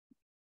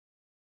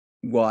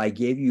 well, I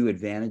gave you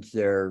advantage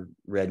there,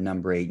 red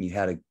number 8, and you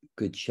had a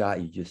good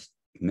shot. You just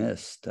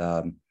missed.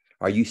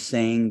 Are you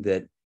saying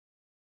that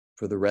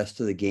for the rest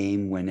of the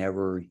game,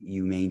 whenever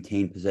you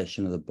maintain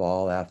possession of the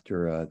ball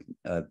after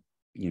a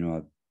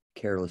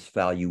careless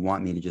foul, you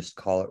want me to just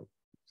call it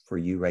for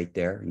you right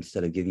there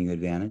instead of giving you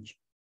advantage?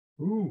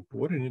 Ooh,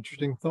 what an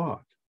interesting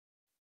thought.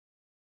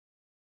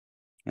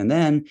 And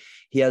then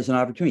he has an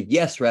opportunity.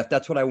 Yes, ref,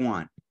 that's what I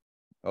want.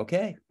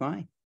 Okay,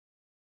 fine.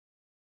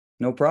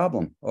 No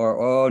problem.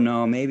 Or, oh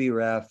no, maybe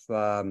ref,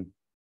 I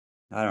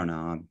don't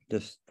know,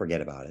 just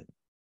forget about it.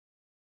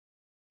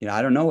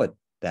 I don't know what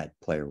that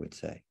player would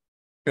say.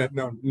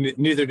 No,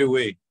 neither do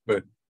we.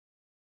 But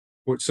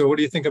so, what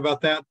do you think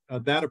about that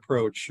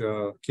approach,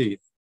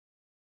 Keith?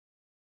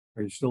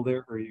 Are you still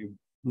there, or are you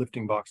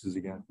lifting boxes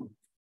again?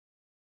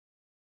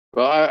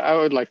 Well, I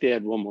would like to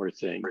add one more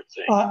thing.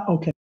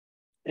 Okay.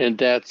 And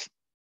that's,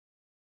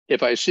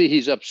 if I see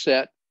he's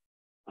upset,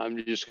 I'm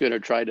just going to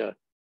try to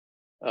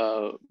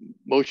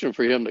motion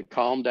for him to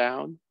calm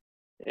down,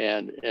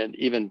 and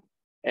even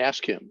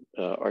ask him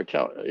or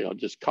tell,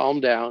 just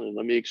calm down and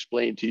let me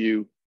explain to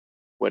you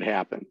what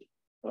happened.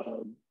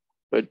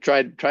 But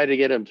try to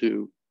get him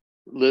to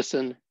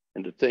listen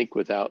and to think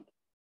without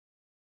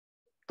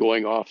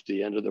going off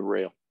the end of the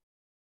rail.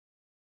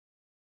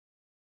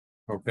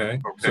 Okay.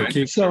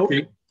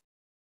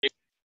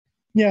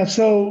 Yeah.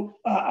 So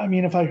I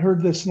mean, if I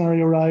heard this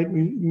scenario right,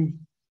 we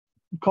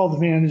called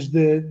advantage.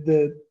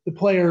 The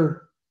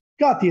player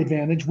got the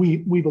advantage.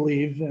 We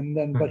believe, and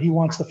then but he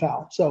wants the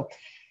foul. So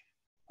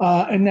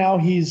and now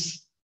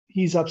he's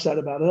upset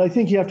about it. I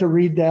think you have to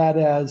read that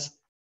as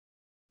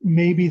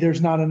maybe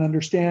there's not an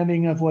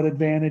understanding of what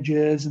advantage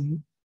is,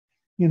 and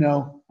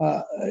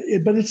but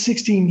it's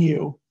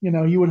 16U.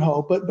 You would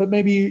hope, but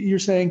maybe you're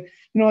saying,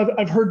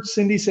 I've heard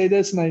Cindy say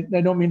this, and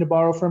I don't mean to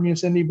borrow from you,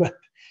 Cindy, but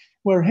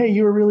where, hey,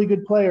 you're a really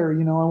good player.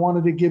 I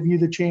wanted to give you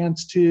the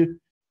chance to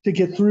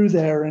get through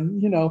there,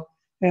 and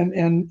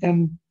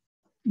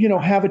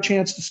have a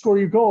chance to score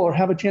your goal or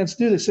have a chance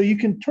to do this. So you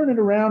can turn it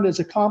around as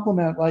a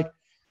compliment, like,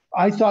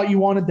 I thought you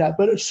wanted that.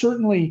 But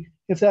certainly,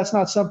 if that's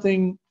not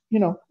something,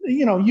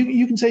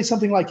 you can say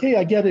something like, hey,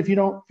 I get it. If you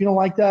don't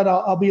like that,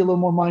 I'll be a little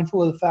more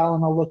mindful of the foul,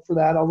 and I'll look for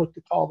that. I'll look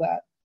to call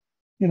that.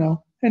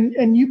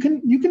 And you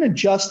can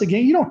adjust the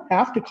game. You don't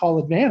have to call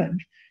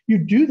advantage. You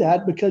do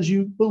that because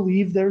you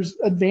believe there's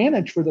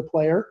advantage for the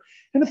player.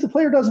 And if the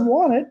player doesn't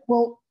want it,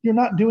 well, you're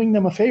not doing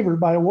them a favor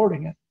by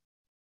awarding it.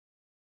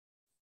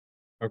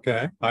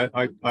 Okay,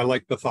 I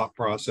like the thought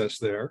process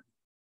there.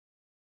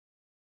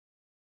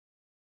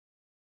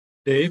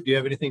 Dave, do you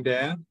have anything to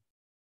add?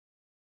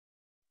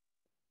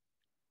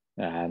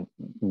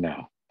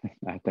 No,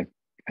 I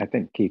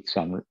think Keith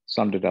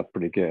summed it up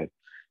pretty good.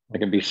 I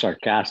can be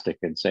sarcastic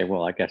and say,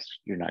 well, I guess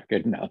you're not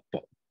good enough,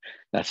 but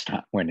that's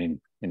not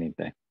winning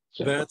anything.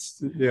 So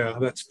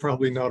that's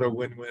probably not a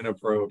win-win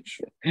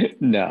approach.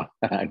 No,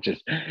 I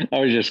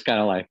was just kind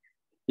of like,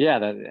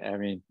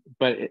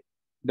 but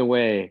the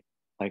way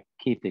like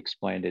Keith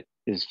explained it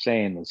is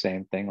saying the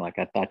same thing. Like,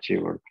 I thought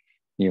you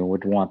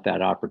would want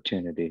that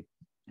opportunity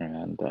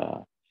and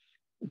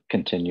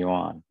continue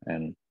on.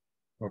 And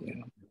Okay. you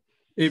know,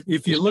 If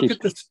you just look keep at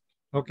this,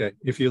 okay,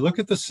 if you look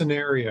at the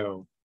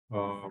scenario,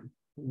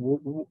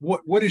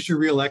 what is your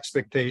real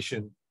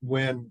expectation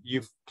when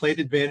you've played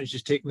advantage,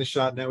 he's taking the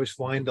shot, now he's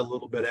flying a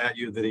little bit at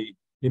you that he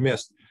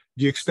missed?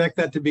 Do you expect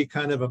that to be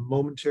kind of a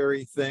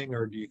momentary thing,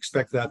 or do you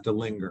expect that to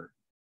linger?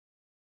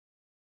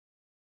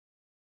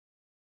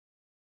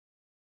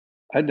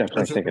 I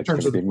definitely think In it's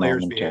going terms to of the be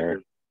player's momentary.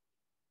 behavior.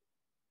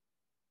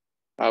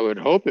 I would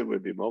hope it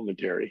would be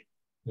momentary.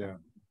 Yeah.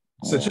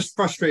 So just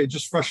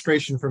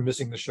frustration from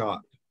missing the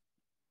shot,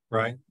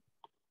 right?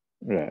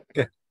 Yeah.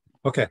 Okay.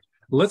 Okay.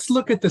 Let's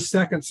look at the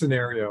second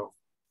scenario.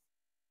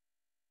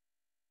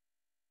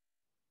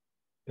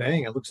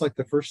 Dang, it looks like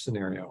the first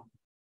scenario.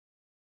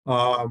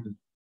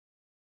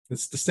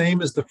 It's the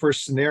same as the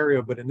first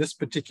scenario, but in this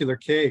particular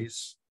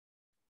case,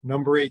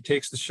 number 8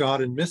 takes the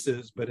shot and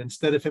misses, but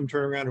instead of him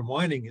turning around and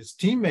whining, his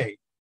teammate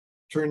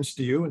turns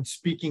to you and,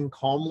 speaking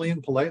calmly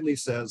and politely,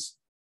 says,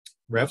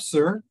 "Ref,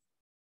 sir,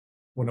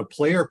 when a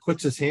player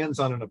puts his hands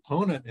on an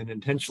opponent and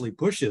intentionally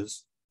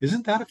pushes,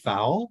 isn't that a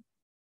foul?"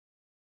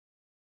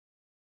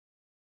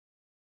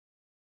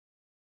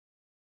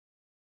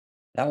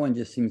 That one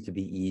just seems to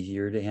be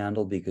easier to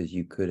handle because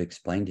you could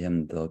explain to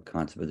him the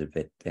concept of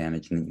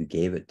advantage and that you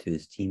gave it to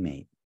his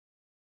teammate.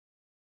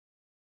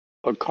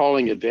 A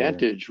calling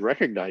advantage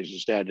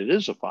recognizes that it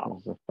is a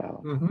foul.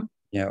 Mm-hmm.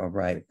 Yeah,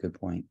 right. Good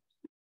point.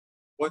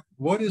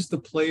 What is the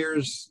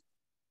player's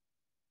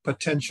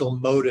potential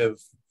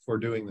motive for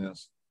doing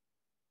this?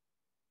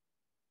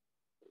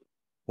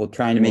 Well,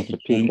 trying to He make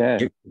wants it a change,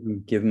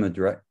 PK. give him a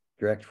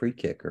direct free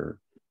kick,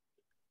 or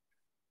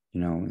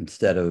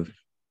instead of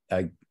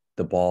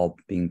the ball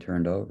being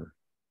turned over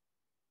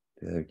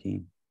to the other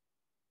team.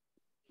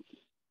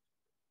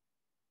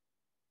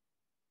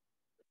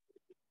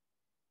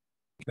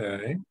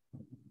 Okay.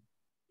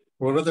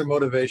 What other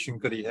motivation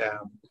could he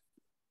have?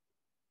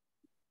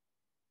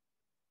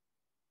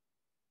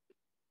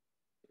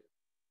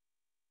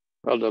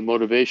 Well, the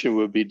motivation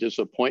would be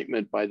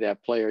disappointment by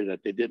that player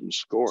that they didn't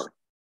score.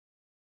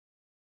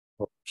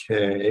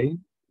 Okay.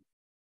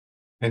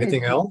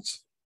 Anything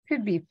else?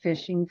 Could be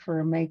fishing for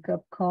a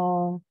makeup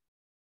call,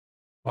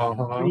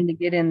 Uh-huh. trying to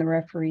get in the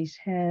referee's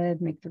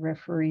head, make the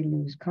referee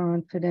lose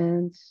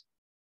confidence.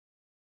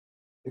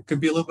 It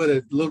could be a little bit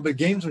of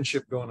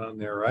gamesmanship going on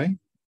there, right? I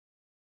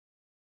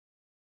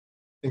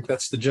think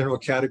that's the general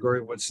category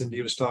of what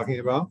Cindy was talking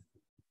about.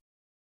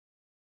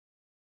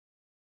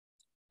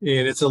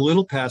 And it's a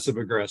little passive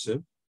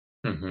aggressive.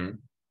 Mm-hmm.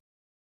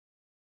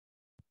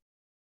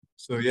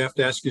 So you have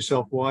to ask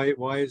yourself, why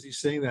is he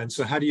saying that? And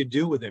so how do you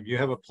deal with him? You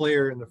have a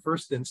player in the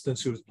first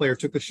instance whose player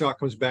took the shot,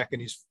 comes back,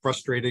 and he's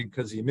frustrated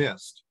because he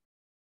missed.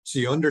 So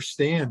you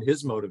understand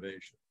his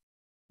motivation.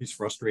 He's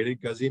frustrated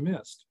because he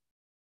missed.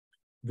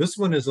 This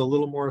one is a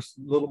little more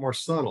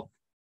subtle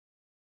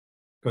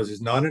because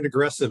it's not an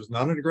aggressive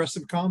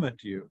comment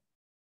to you.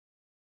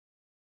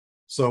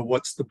 So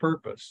what's the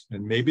purpose?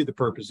 And maybe the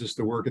purpose is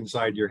to work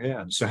inside your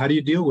head. So how do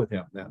you deal with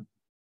him then?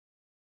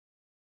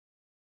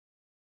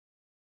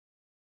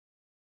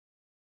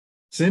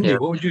 Cindy,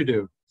 what would you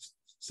do?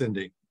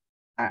 Cindy?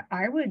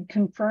 I would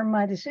confirm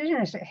my decision.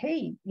 I say,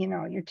 hey,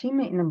 your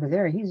teammate number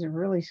there, he's a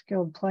really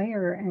skilled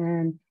player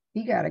and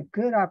he got a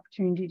good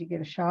opportunity to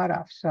get a shot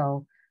off.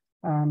 So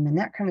in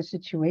that kind of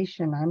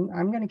situation,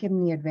 I'm going to give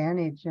him the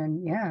advantage.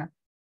 And yeah,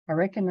 I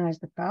recognize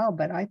the foul,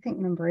 but I think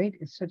number 8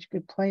 is such a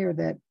good player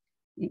that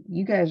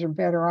you guys are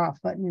better off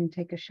letting him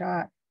take a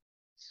shot.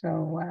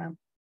 So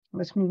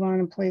let's move on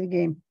and play the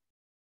game.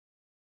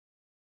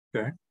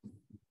 Okay.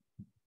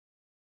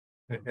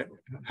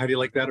 How do you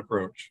like that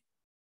approach?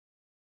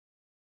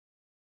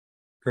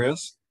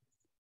 Chris?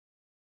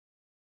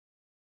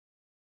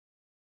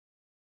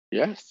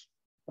 Yes,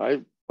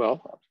 I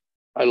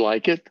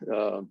like it.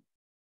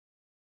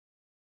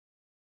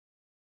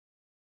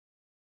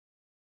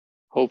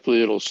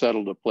 Hopefully it'll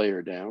settle the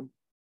player down.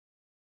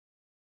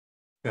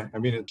 Okay. I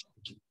mean, it's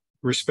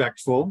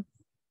respectful,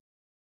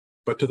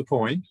 but to the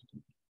point.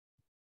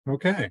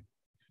 Okay.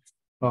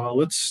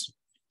 Let's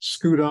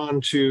scoot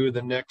on to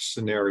the next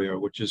scenario,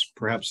 which is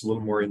perhaps a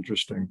little more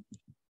interesting.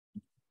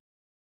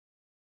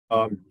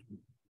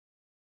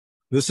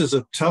 This is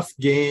a tough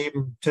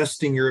game,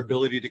 testing your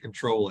ability to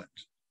control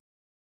it.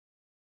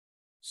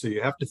 So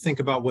you have to think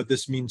about what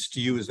this means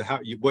to you,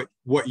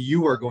 what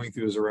you are going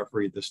through as a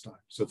referee this time.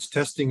 So it's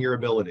testing your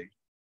ability.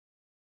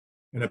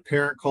 And a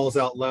parent calls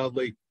out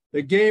loudly,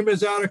 "The game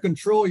is out of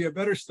control. You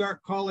better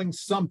start calling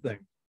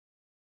something."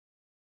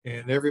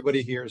 And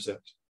everybody hears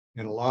it.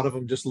 And a lot of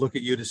them just look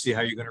at you to see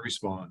how you're going to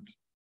respond.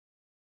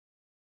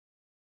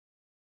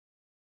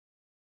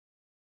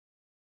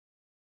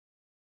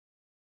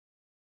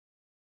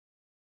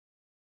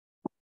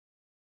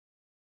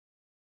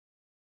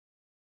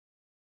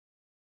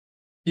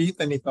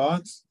 Keith, any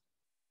thoughts?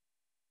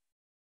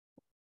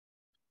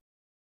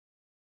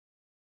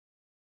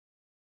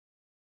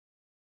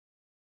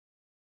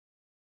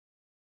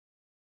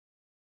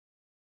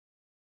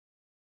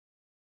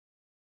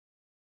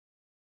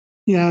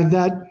 Yeah,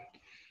 that.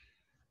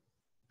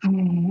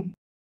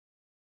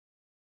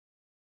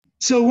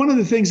 So one of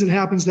the things that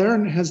happens there,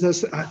 and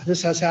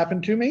this has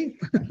happened to me.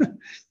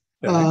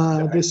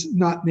 This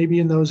not maybe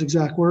in those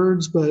exact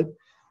words, but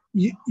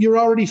you're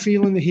already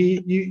feeling the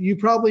heat. You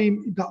probably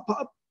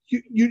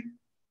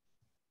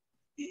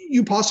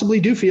you possibly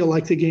do feel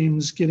like the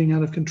game's getting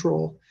out of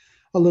control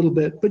a little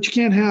bit, but you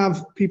can't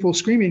have people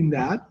screaming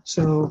that.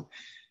 So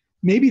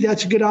maybe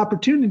that's a good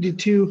opportunity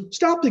to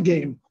stop the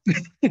game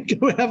and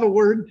go have a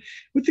word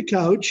with the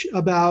coach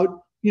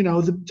about,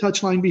 the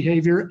touchline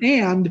behavior,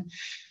 and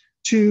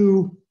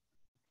to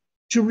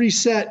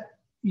reset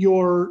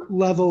your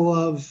level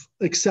of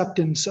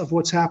acceptance of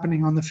what's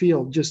happening on the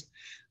field. Just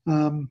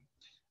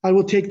I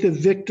will take the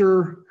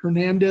Victor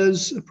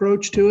Hernandez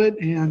approach to it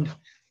and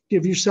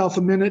give yourself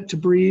a minute to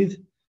breathe,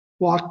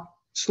 walk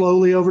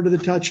slowly over to the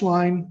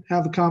touchline,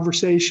 have a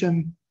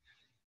conversation,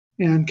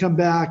 and come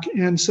back.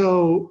 And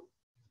so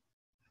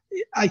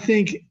I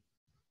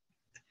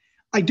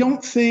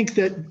don't think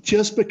that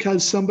just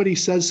because somebody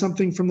says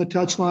something from the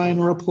touchline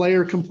or a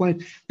player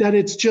complains that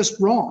it's just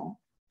wrong.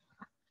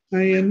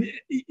 And,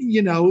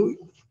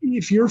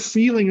 if you're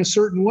feeling a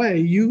certain way,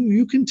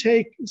 you can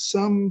take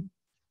some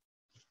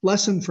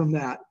lesson from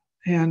that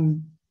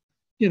and,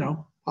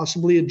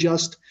 possibly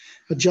adjust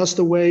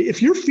the way.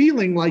 If you're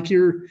feeling like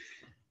you're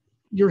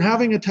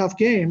having a tough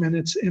game and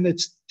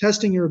it's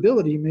testing your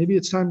ability, maybe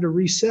it's time to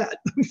reset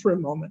for a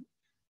moment.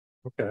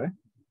 Okay.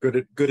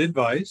 Good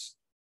advice.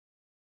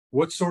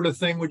 What sort of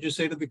thing would you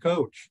say to the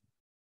coach?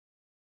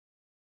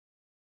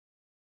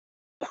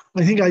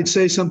 I think I'd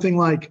say something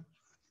like,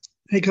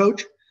 hey,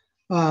 coach,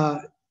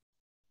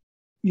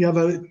 you have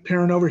a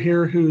parent over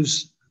here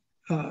who's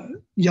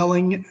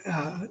yelling,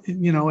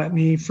 at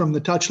me from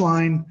the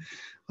touchline.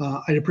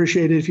 I'd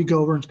appreciate it if you go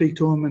over and speak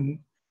to him. And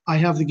I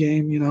have the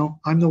game.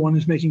 I'm the one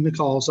who's making the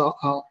calls.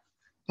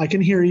 I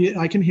can hear you.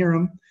 I can hear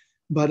him,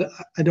 but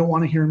I don't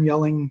want to hear him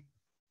yelling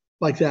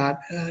like that.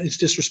 It's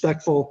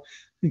disrespectful.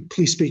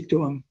 Please speak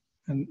to him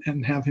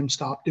and have him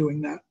stop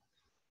doing that.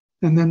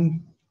 And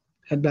then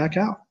head back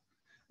out.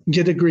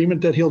 Get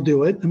agreement that he'll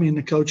do it. I mean,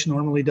 the coach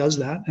normally does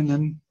that, and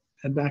then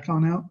head back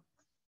on out.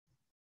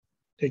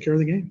 Take care of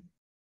the game.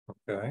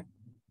 Okay.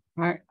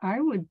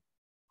 I would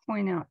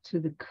point out to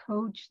the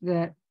coach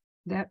that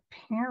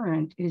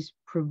parent is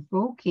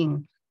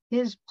provoking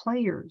his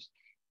players,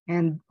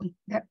 and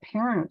that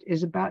parent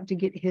is about to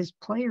get his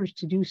players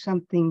to do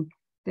something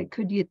that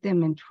could get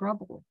them in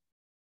trouble.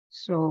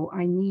 So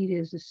I need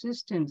his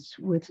assistance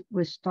with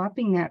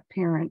stopping that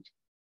parent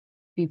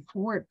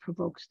before it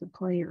provokes the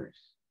players.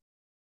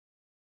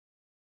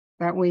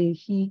 That way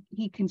he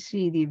can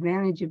see the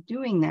advantage of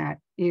doing that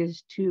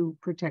is to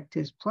protect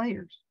his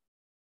players.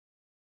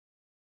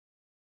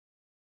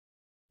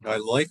 I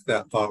like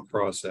that thought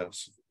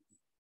process.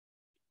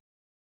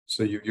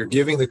 So you're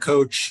giving the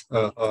coach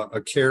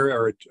a care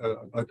or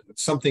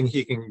something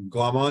he can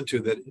glom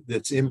onto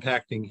that's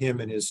impacting him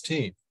and his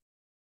team,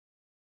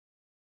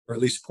 or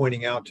at least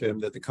pointing out to him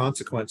that the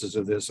consequences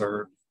of this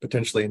are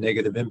potentially a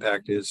negative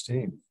impact to his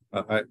team.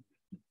 I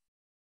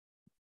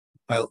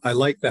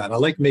like that. I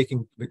like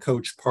making the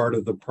coach part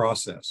of the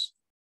process,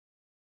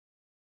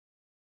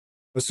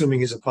 assuming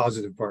he's a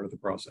positive part of the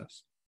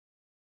process.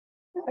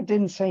 I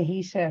didn't say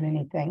he said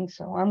anything,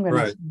 so I'm going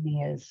to say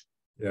he is.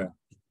 Yeah.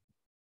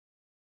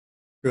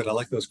 Good. I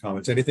like those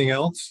comments. Anything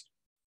else?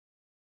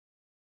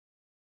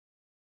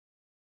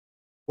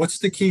 What's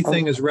the key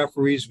thing as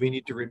referees we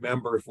need to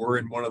remember if we're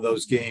in one of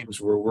those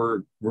games where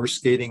we're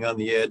skating on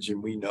the edge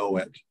and we know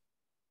it?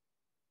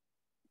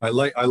 I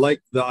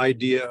like the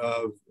idea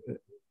of,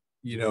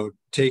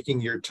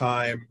 taking your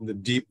time, the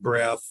deep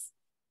breath,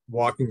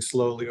 walking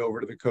slowly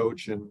over to the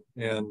coach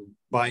and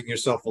buying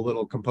yourself a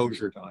little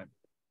composure time.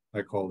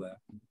 I call that.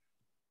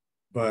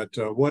 But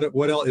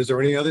what else? Is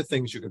there any other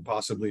things you could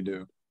possibly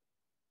do?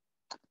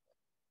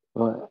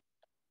 Well,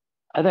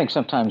 I think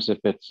sometimes if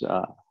it's,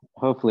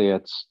 hopefully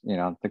it's,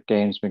 the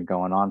game's been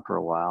going on for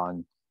a while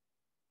and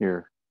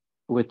you're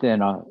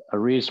within a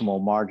reasonable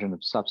margin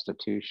of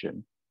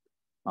substitution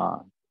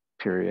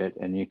period,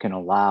 and you can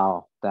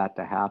allow that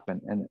to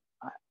happen. And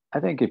I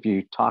think if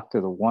you talk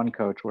to the one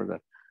coach where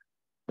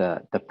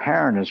the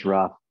parent is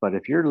rough, but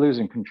if you're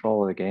losing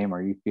control of the game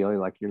or you feel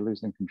like you're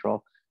losing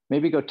control,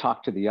 maybe go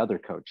talk to the other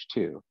coach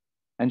too.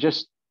 And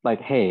just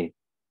like, hey,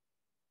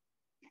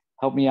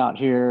 help me out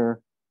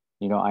here.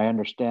 I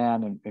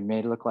understand, and it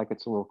may look like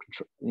it's a little,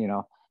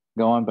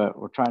 going, but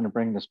we're trying to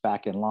bring this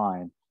back in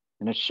line.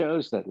 And it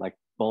shows that like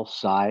both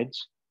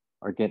sides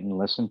are getting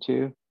listened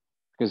to,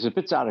 because if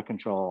it's out of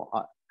control,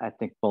 I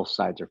think both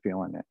sides are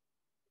feeling it.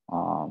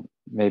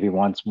 Maybe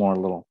one's a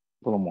little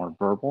more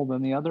verbal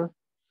than the other,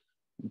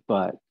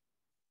 but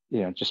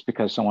just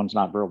because someone's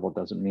not verbal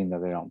doesn't mean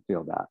that they don't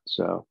feel that.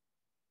 So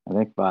I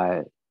think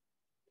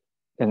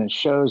and it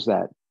shows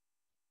that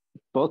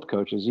both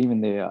coaches,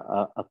 even the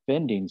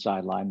offending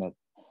sideline, that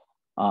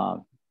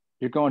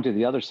you're going to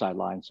the other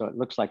sideline. So it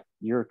looks like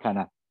you're kind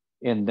of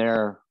in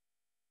their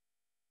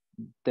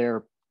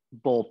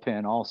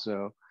bullpen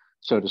also,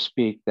 so to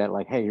speak, that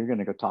like, hey, you're going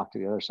to go talk to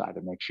the other side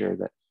to make sure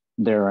that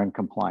they're in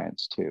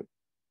compliance too,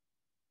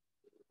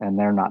 and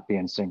they're not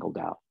being singled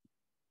out.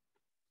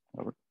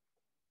 Over.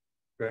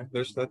 Okay,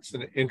 that's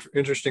an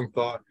interesting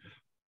thought.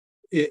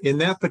 In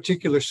that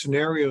particular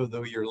scenario,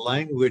 though, your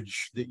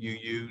language that you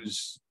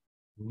use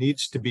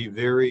needs to be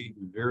very,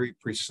 very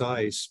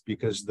precise,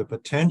 because the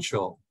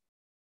potential,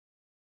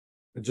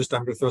 I'm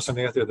going to throw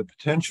something out there, the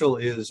potential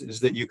is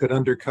that you could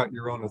undercut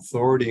your own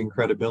authority and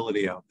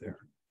credibility out there.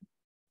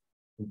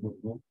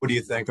 What do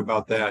you think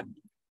about that?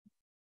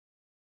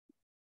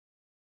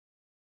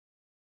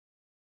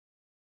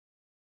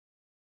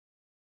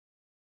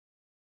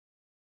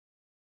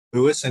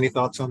 Louis, any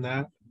thoughts on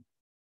that?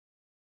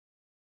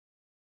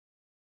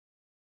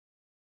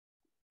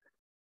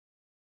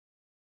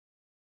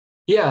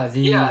 Yeah,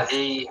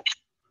 the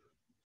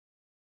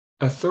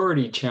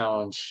authority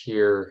challenge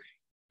here,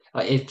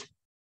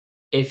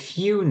 if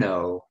you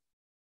know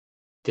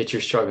that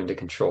you're struggling to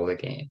control the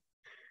game,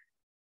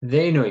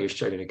 they know you're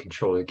struggling to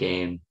control the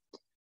game,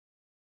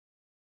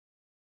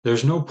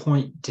 there's no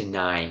point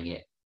denying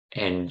it,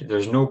 and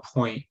there's no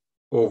point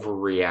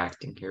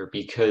overreacting here,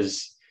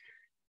 because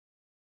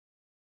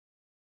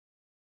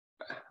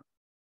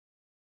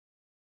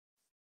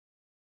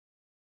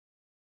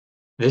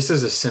this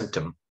is a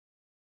symptom.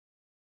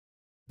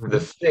 The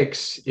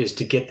fix is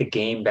to get the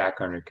game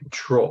back under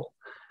control.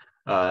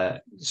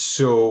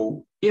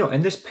 So,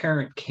 and this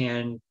parent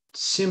can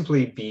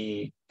simply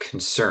be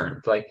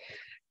concerned. Like,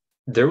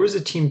 there was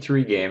a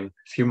Team3 game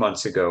a few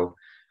months ago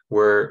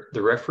where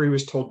the referee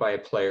was told by a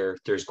player,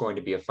 there's going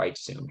to be a fight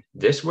soon.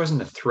 This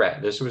wasn't a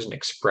threat. This was an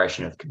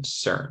expression of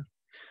concern.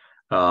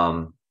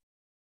 And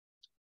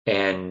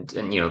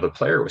the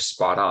player was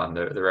spot on.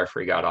 The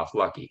referee got off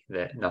lucky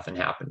that nothing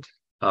happened.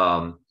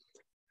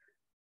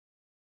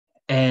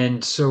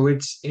 And so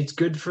it's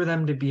good for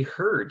them to be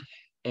heard.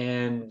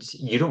 And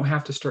you don't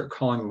have to start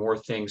calling more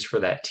things for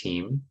that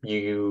team.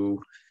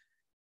 You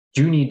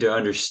do need to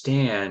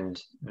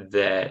understand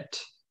that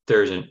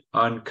there's an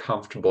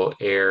uncomfortable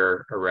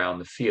air around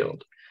the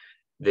field.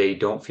 They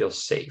don't feel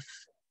safe.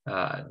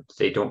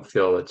 They don't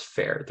feel it's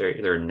fair.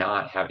 They're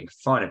not having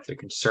fun if they're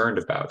concerned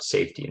about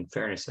safety and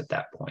fairness at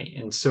that point.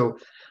 And so,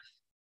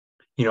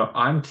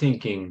 I'm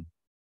thinking,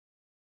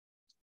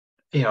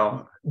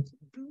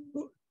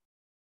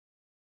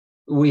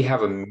 we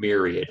have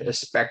a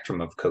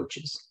spectrum of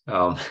coaches.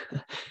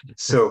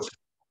 So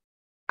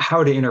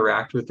how to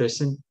interact with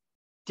this. And,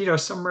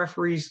 some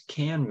referees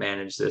can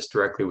manage this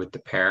directly with the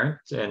parent,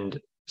 and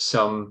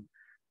some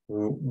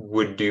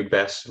would do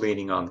best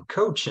leaning on the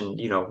coach. And,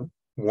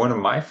 one of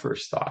my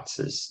first thoughts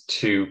is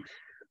to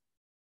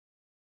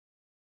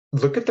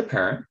look at the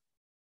parent.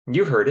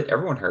 You heard it.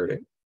 Everyone heard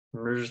it.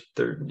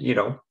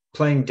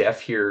 Playing deaf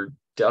here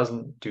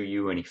doesn't do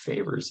you any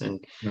favors.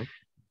 And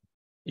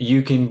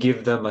you can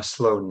give them a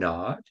slow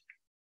nod,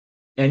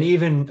 and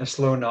even a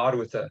slow nod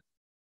with an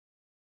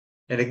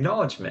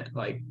acknowledgement,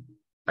 like,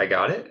 I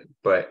got it,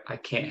 but I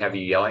can't have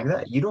you yelling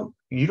that. You don't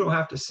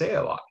have to say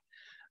a lot.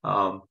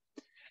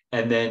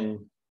 And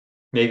then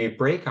maybe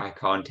break eye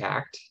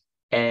contact,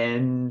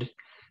 and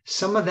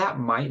some of that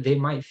they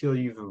might feel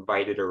you've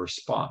invited a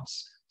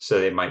response, so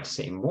they might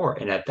say more.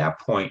 And at that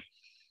point,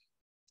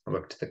 I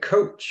look to the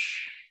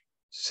coach,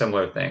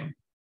 similar thing,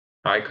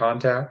 eye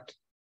contact,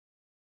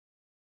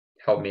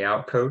 help me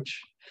out,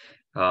 coach,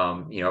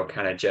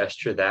 kind of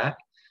gesture that.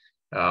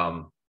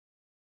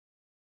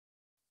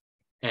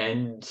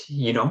 And,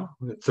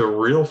 the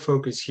real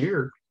focus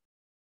here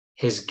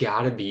has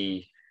got to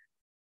be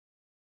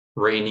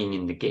reining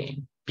in the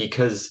game,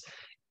 because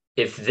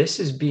if this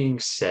is being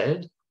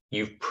said,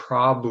 you've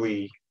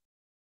probably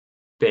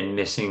been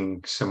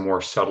missing some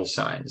more subtle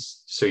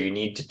signs. So you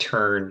need to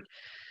turn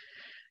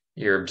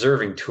your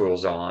observing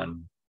tools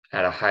on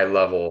at a high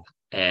level,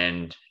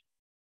 and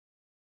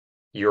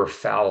your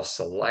foul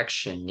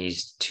selection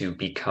needs to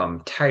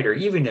become tighter,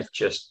 even if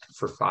just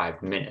for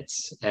 5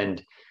 minutes.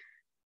 And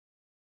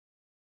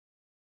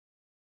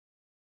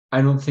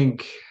I don't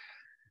think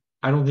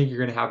you're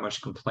going to have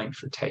much complaint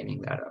for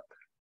tightening that up.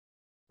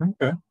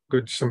 Okay,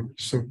 good. Some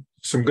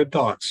good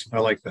thoughts. I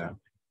like that.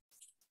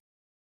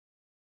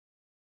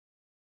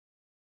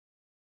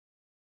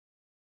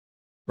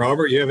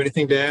 Robert, you have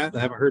anything to add? I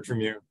haven't heard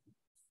from you.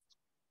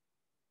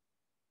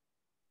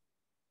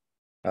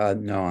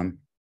 No,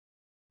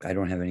 I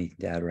don't have anything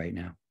to add right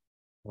now.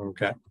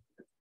 Okay.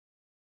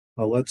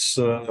 Well, let's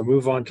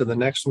move on to the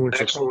next one.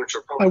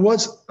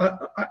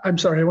 I'm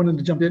sorry, I wanted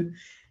to jump in.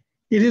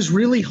 It is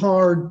really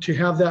hard to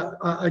have that.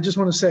 I just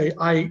want to say,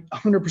 I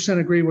 100%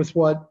 agree with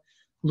what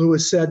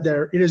Louis said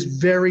there. It is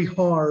very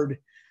hard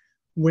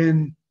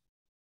when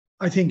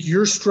I think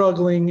you're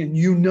struggling and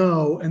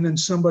and then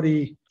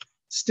somebody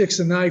sticks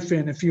a knife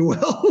in, if you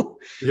will.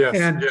 Yes.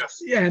 And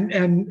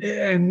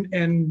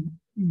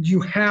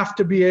you have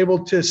to be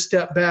able to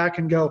step back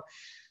and go,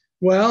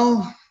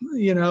 well,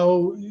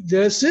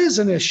 this is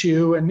an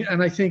issue.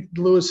 And I think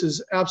Louis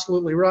is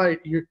absolutely right.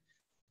 You're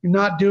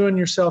not doing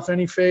yourself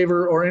any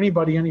favor or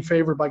anybody any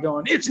favor by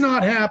going, it's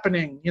not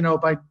happening,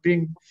 by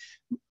being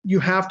you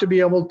have to be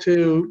able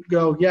to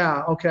go,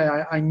 yeah,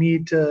 okay, I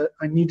need to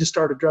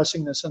start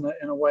addressing this in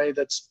a way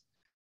that's.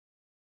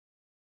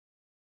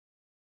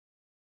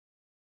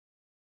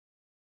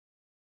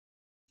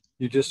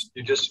 You just.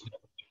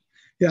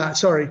 Yeah,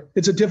 sorry.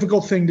 It's a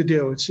difficult thing to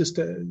do. It's just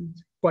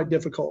quite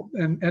difficult,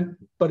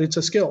 but it's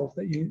a skill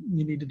that you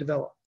need to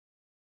develop.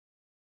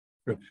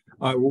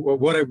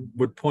 What I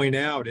would point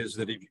out is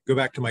that if you go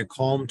back to my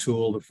Calm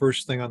tool, the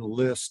first thing on the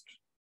list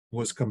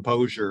was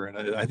composure.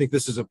 And I think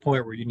this is a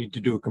point where you need to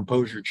do a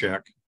composure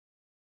check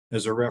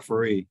as a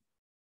referee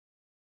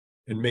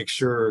and make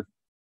sure,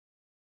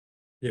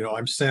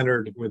 I'm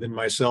centered within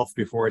myself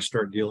before I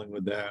start dealing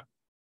with that.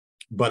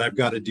 But I've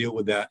got to deal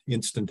with that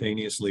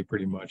instantaneously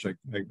pretty much. I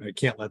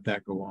can't let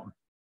that go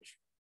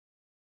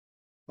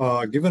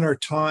on. Given our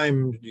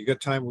time, you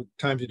got time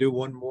to do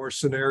one more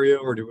scenario,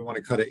 or do we want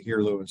to cut it here,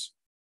 Lewis?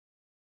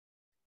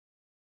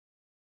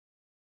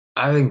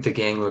 I think the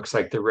gang looks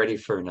like they're ready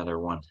for another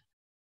one.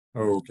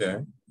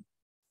 Okay.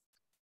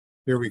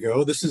 Here we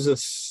go. This is a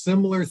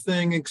similar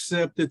thing,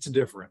 except it's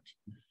different.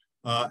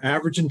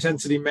 Average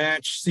intensity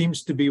match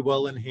seems to be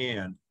well in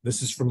hand.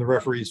 This is from the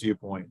referee's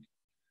viewpoint.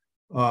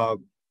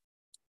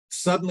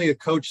 Suddenly, a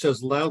coach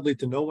says loudly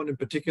to no one in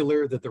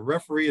particular that the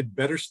referee had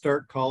better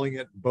start calling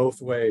it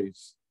both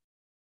ways.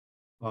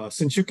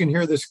 Since you can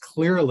hear this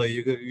clearly,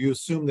 you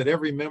assume that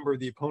every member of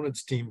the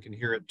opponent's team can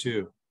hear it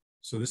too.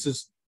 So this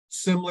is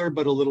similar,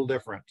 but a little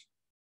different.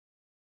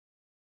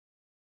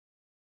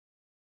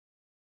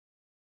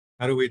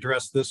 How do we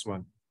address this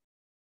one?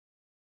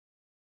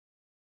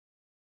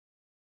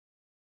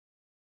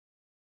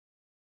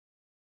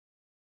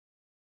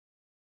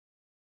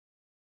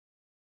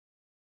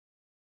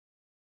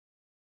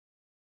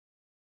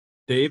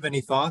 Dave,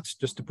 any thoughts?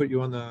 Just to put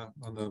you on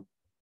the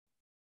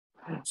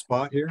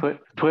spot here.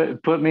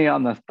 Put me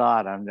on the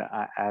thought.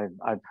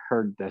 I've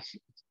heard this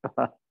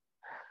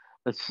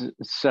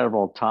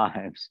several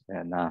times,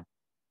 and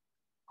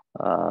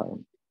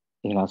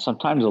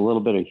sometimes a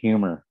little bit of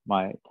humor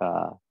might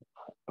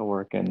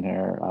work in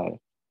there.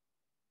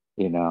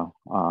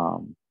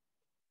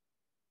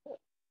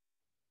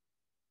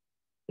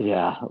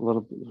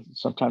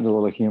 Sometimes a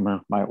little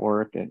humor might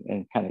work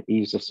and kind of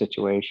ease the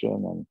situation.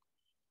 And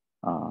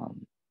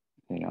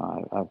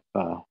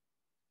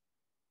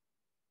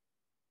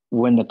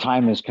when the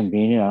time is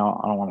convenient, I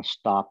don't want to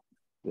stop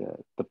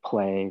the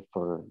play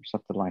for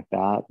something like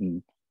that.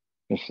 And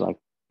it's like,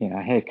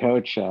 hey,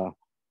 coach, I'll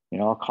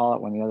call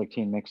it when the other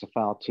team makes a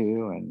foul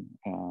too. And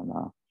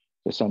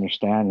just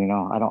understand, a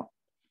lot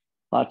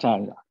of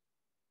times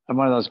I'm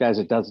one of those guys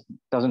that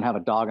doesn't have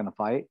a dog in the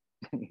fight,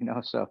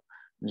 so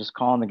I'm just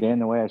calling the game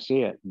the way I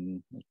see it.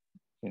 And,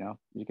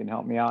 you can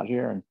help me out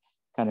here and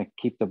kind of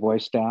keep the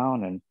voice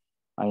down. And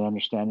I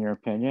understand your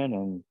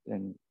opinion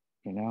and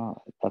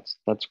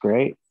that's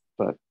great.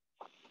 But,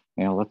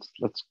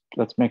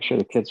 let's make sure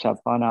the kids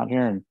have fun out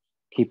here and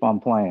keep on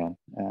playing.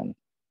 And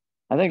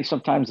I think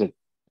sometimes it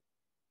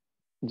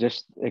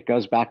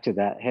goes back to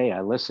that. Hey,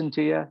 I listened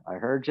to you. I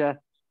heard you.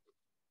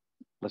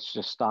 Let's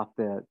just stop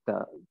the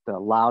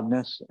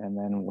loudness, and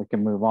then we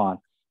can move on.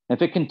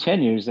 If it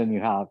continues, then you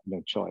have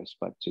no choice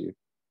but to,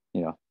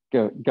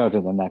 go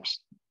to the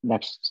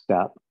next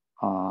step,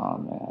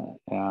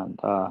 and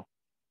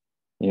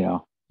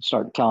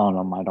start telling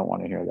them I don't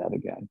want to hear that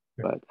again.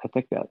 But I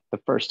think that the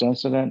first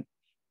incident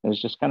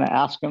is just kind of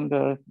ask them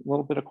a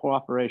little bit of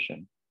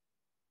cooperation.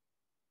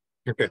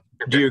 Okay.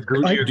 Do you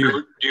agree?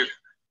 Do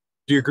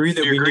you agree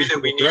that we need to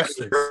address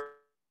this?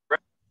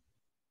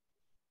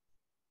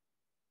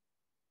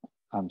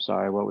 I'm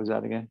sorry, what was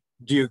that again?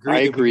 Do you agree? I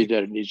agree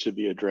that it needs to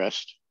be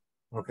addressed.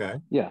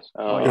 Okay. Yes.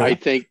 I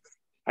think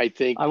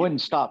I wouldn't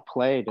stop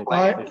play to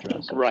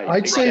address it. Right.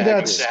 I'd say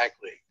that's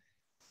exactly.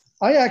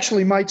 I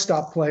actually might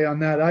stop play on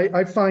that.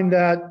 I find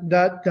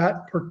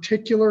that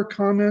particular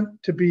comment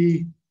to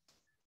be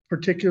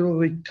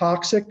particularly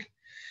toxic,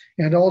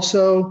 and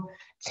also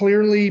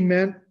clearly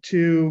meant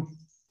to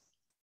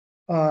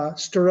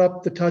stir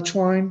up the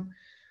touchline.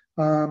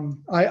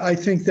 I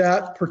think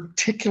that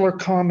particular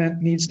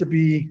comment needs to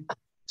be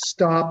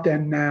stopped,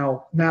 and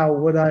now. Now,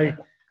 would I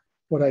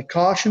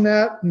caution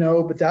that?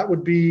 No, but that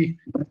would be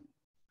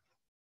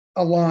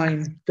a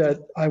line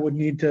that I would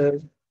need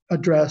to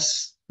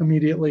address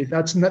immediately.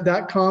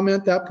 That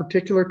comment, that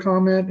particular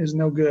comment is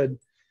no good,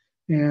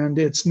 and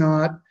it's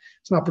not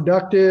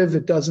productive.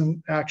 It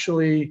doesn't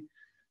actually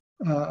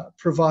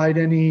provide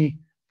any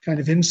kind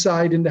of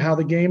insight into how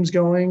the game's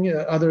going,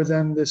 other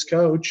than this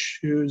coach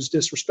who's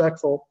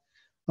disrespectful.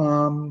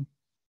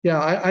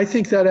 I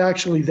think that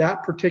actually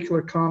that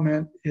particular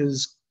comment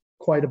is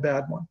quite a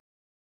bad one.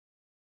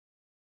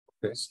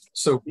 Okay.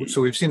 So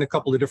we've seen a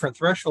couple of different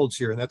thresholds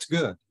here, and that's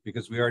good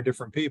because we are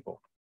different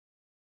people.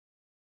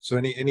 So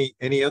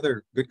any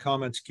other good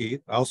comments,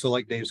 Keith? I also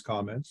like Dave's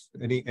comments.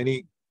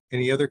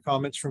 Any other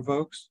comments from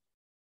folks?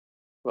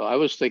 Well, I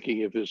was thinking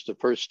if it's the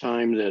first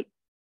time that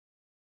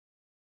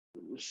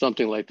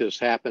something like this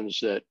happens,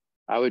 that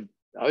I would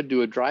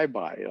do a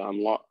drive-by.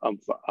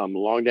 I'm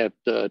along that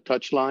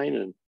touch line,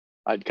 and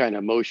I'd kind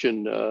of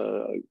motion,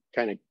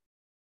 kind of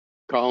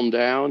calm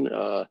down,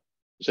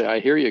 say,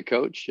 I hear you,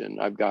 coach, and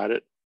I've got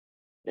it,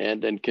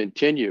 and then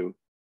continue.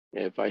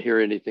 If I hear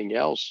anything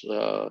else,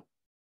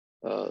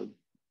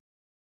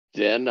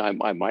 then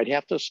I might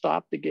have to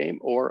stop the game,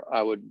 or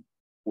I would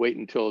wait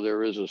until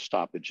there is a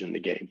stoppage in the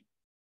game.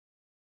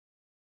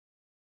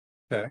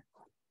 Okay.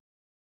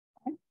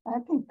 I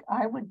think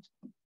I would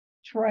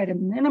try to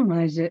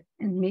minimize it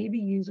and maybe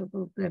use a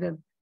little bit of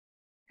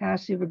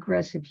passive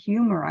aggressive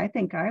humor. I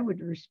think I would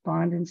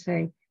respond and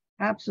say,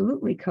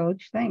 absolutely,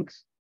 coach,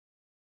 thanks.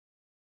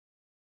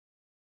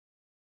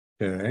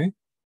 Okay.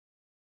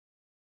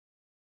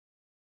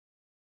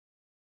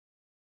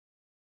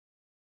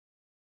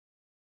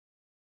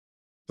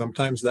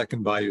 Sometimes that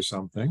can buy you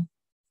something.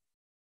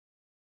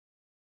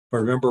 But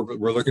remember,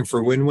 we're looking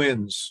for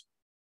win-wins.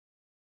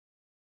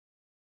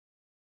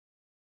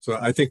 So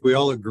I think we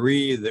all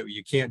agree that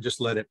you can't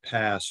just let it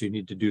pass. You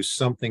need to do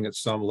something at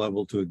some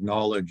level to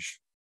acknowledge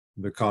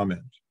the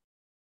comment.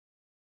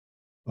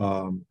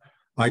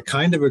 I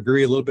kind of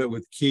agree a little bit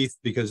with Keith,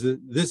 because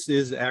this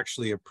is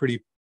actually a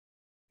pretty,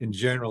 in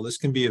general, this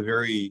can be a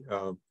very,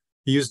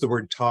 he used the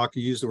word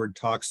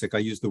toxic, I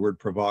used the word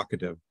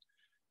provocative.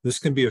 This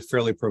can be a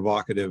fairly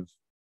provocative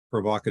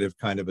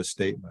kind of a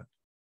statement.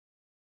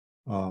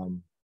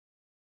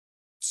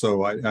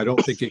 So I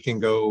don't think it can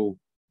go,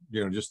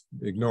 just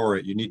ignore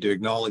it. You need to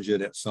acknowledge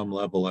it at some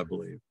level, I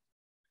believe.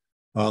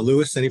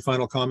 Lewis, any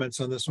final comments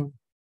on this one?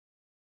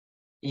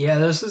 Yeah,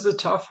 this is a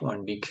tough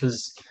one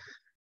because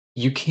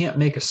you can't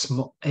make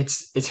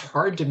it's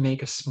hard to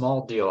make a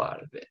small deal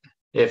out of it.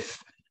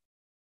 If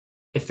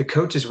the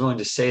coach is willing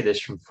to say this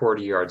from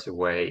 40 yards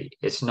away,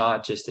 it's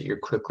not just that you're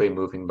quickly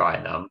moving by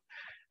them.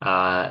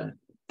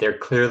 They're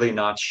clearly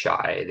not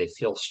shy. They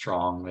feel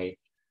strongly.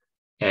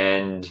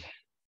 And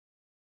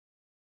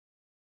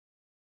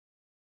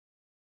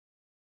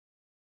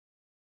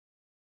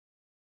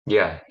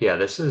yeah,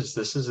 this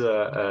is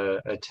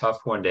a tough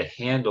one to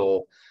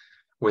handle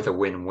with a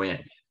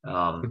win-win.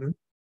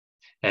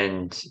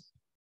 And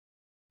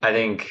I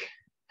think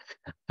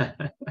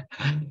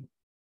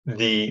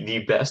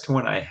the best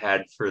one I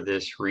had for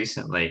this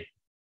recently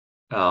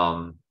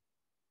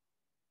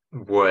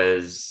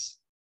was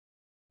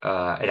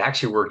it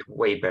actually worked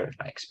way better than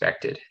I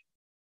expected.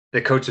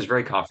 The coach was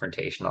very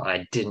confrontational, and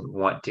I didn't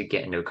want to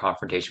get into a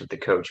confrontation with the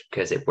coach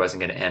because it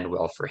wasn't going to end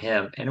well for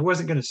him, and it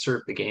wasn't going to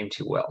serve the game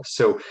too well.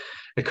 So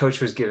the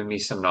coach was giving me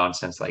some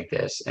nonsense like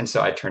this, and so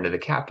I turned to the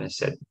captain and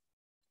said,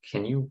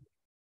 "Can you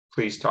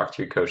please talk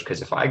to your coach?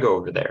 Because if I go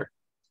over there,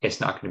 it's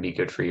not going to be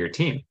good for your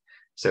team.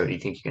 So do you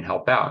think you can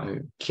help out?" And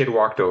the kid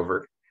walked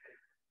over,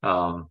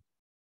 and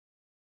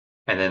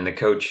then the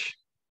coach,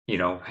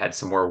 had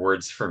some more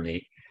words for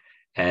me,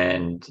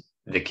 and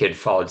the kid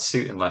followed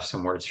suit and left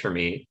some words for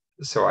me.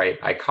 So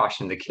I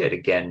cautioned the kid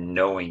again,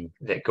 knowing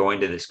that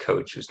going to this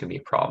coach was going to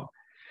be a problem.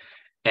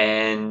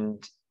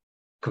 And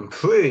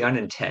completely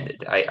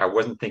unintended, I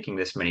wasn't thinking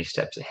this many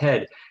steps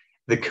ahead.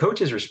 The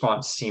coach's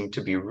response seemed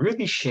to be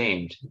really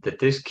shamed that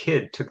this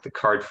kid took the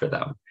card for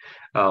them.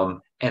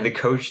 And the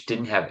coach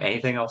didn't have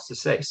anything else to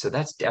say. So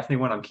that's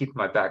definitely one I'm keeping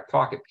in my back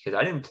pocket, because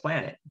I didn't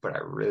plan it, but I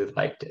really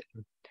liked it.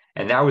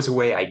 And that was a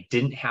way I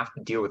didn't have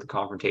to deal with the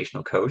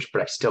confrontational coach,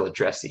 but I still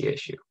addressed the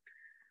issue.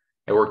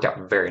 It worked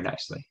out very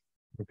nicely.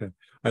 Okay.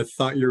 I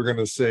thought you were going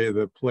to say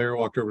the player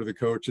walked over to the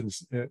coach and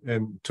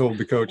told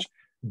the coach,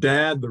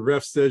 "Dad, the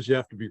ref says you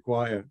have to be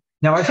quiet."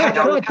 Now I thought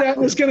that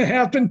was going to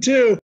happen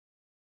too.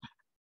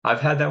 I've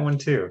had that one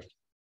too.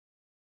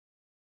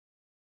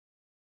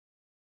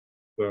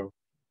 So,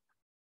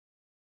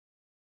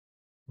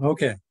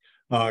 okay.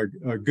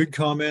 Good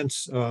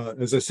comments.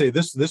 As I say,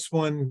 this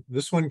one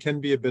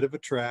can be a bit of a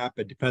trap.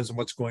 It depends on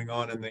what's going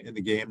on in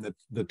the game,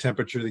 the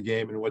temperature of the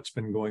game, and what's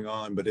been going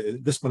on.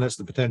 But this one has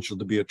the potential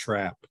to be a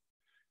trap.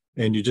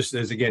 And you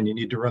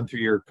need to run through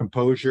your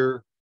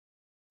composure.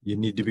 You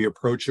need to be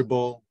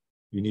approachable.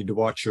 You need to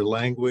watch your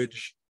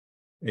language,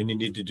 and you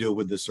need to deal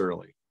with this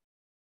early.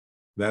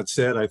 That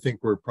said, I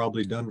think we're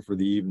probably done for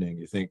the evening.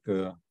 You think,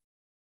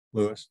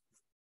 Lewis?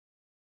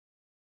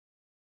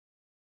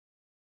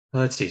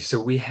 Let's see.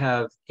 So we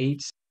have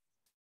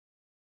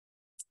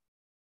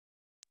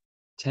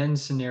 10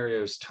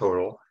 scenarios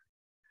total.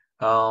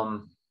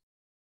 Phil,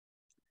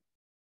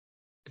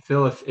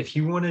 if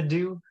you want to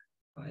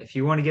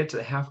get to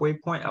the halfway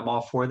point, I'm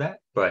all for that.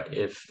 But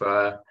if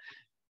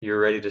you're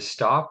ready to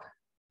stop,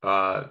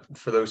 for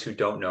those who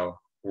don't know,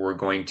 we're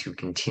going to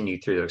continue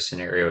through those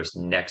scenarios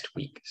next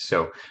week.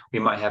 So we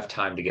might have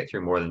time to get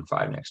through more than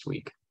 5 next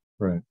week.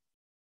 Right.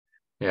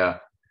 Yeah.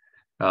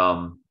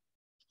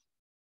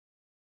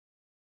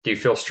 Do you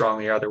feel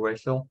strongly either way,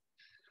 Phil?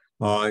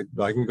 I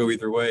can go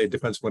either way. It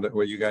depends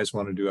what you guys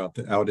want to do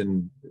out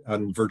in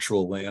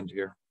virtual land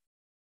here.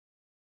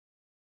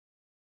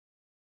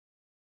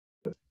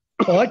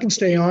 Well, I can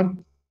stay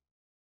on.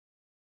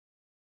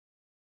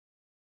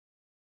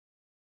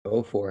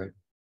 Go for it.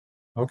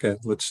 Okay,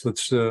 let's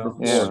let's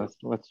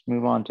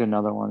move on to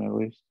another one at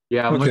least.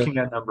 Yeah, I'm Okay. looking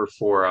at number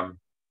 4.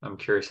 I'm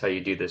curious how you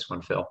do this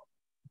one, Phil.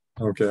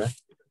 Okay.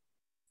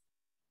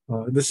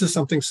 This is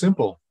something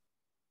simple.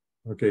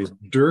 Okay,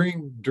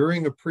 during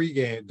your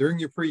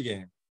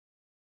pregame,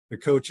 the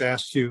coach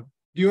asked you,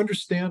 "Do you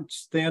understand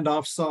stand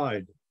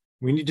offside?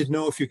 We need to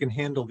know if you can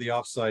handle the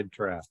offside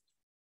trap."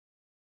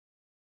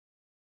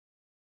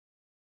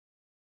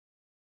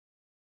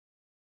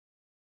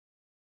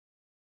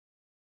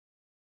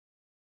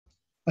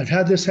 I've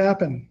had this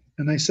happen,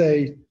 and I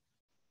say,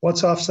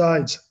 "What's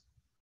offsides?"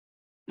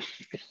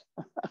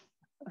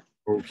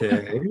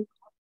 Okay.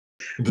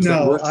 Does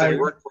No, that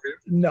work for you?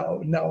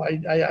 no,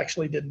 I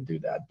actually didn't do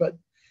that, but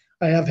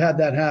I have had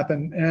that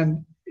happen,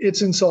 and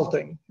it's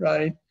insulting,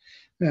 right?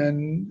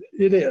 And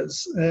it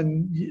is,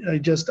 and I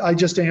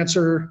just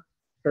answer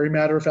very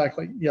matter of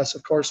factly, yes,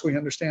 of course we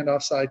understand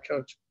offside,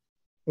 coach.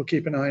 We'll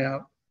keep an eye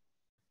out.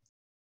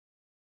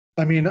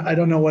 I mean, I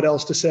don't know what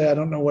else to say. I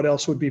don't know what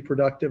else would be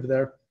productive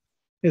there.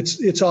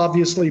 It's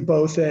obviously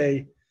both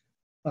a,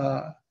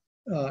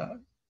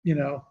 you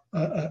know,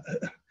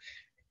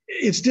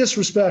 it's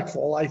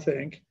disrespectful, I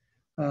think.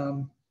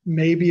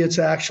 Maybe it's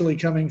actually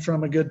coming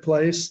from a good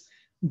place,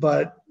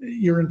 but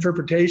your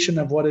interpretation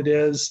of what it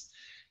is,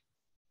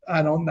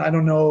 I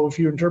don't know if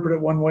you interpret it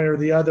one way or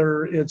the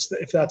other.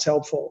 If that's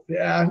helpful.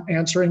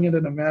 Answering it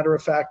in a matter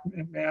of fact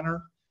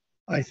manner,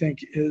 I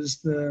think,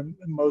 is the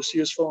most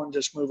useful, and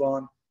just move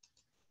on.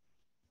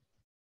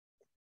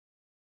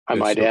 I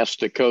might ask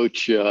the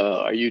coach,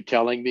 are you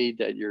telling me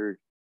that your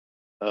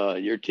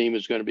team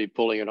is going to be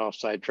pulling an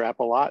offside trap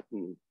a lot?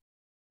 And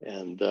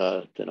then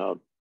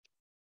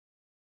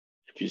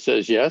if he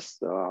says yes,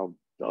 I'll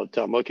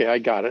tell him, okay, I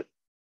got it,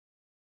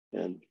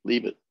 and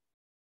leave it.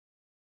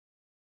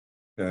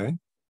 Okay.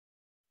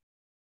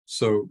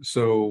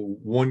 So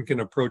one can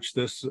approach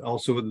this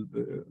also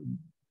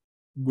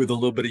with a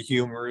little bit of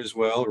humor as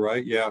well,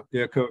 right? Yeah,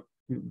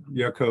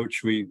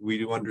 coach, we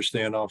do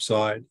understand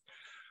offside.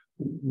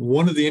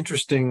 One of the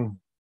interesting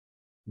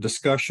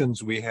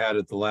discussions we had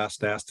at the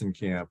last Aston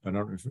camp, and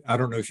I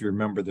don't know if you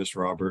remember this,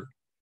 Robert,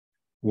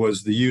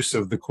 was the use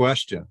of the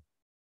question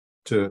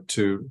to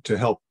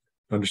help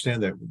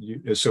understand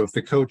that. So if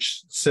the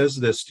coach says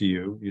this to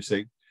you, you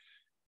say,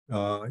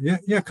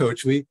 yeah,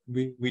 coach, we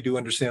do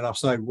understand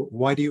offside.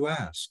 Why do you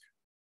ask?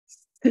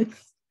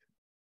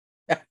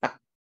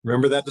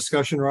 Remember that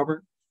discussion,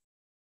 Robert?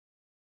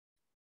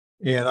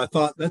 And I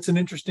thought that's an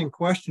interesting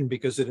question,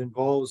 because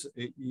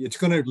it's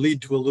going to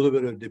lead to a little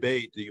bit of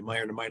debate that you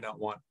might or might not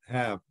want to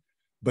have,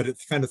 but it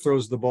kind of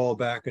throws the ball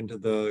back into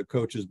the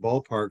coach's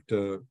ballpark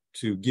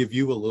to give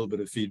you a little bit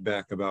of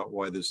feedback about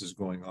why this is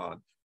going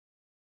on.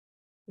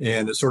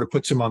 And it sort of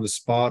puts him on the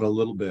spot a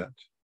little bit.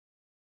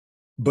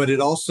 But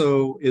it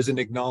also is an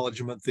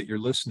acknowledgement that you're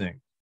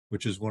listening,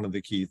 which is one of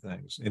the key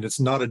things. And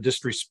it's not I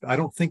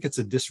don't think it's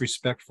a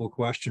disrespectful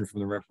question from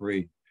the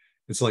referee.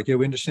 It's like, yeah,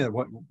 we understand.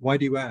 Why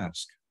do you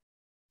ask?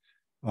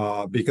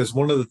 Because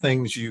one of the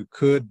things you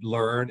could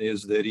learn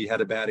is that he had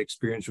a bad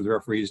experience with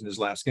referees in his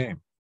last game.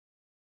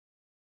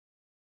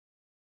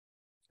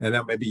 And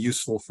that may be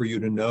useful for you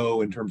to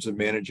know in terms of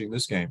managing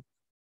this game,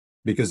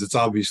 because it's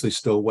obviously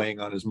still weighing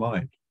on his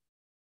mind.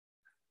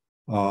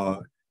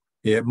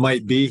 It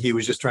might be he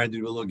was just trying to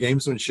do a little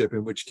gamesmanship,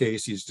 in which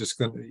case he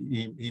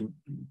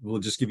will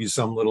just give you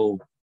some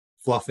little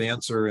fluff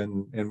answer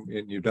and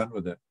you're done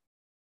with it.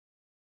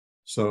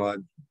 So I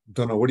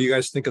don't know. What do you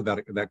guys think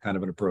about that kind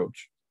of an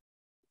approach?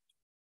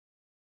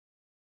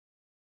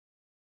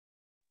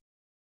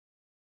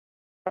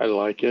 I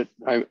like it.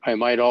 I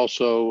might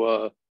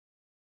also,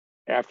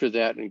 after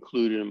that,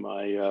 include in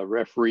my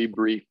referee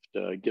brief,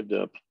 give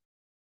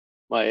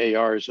my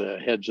ARs a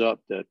heads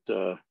up that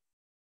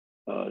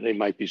they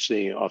might be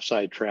seeing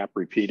offside trap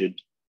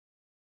repeated.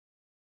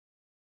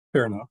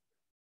 Fair enough.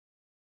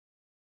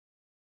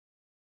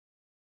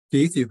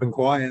 Keith, you've been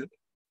quiet.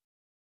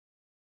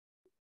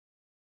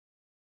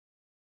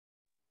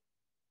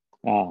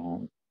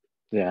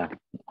 Yeah.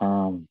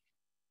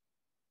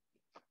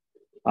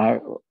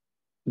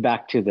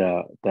 Back to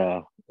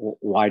the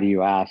why do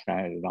you ask?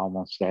 I'd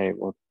almost say,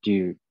 well,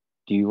 do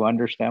you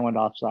understand what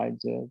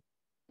offsides is?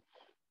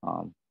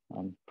 I'm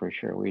pretty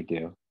sure we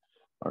do,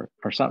 or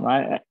something.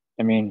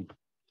 I mean,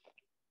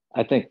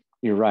 I think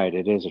you're right.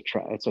 It is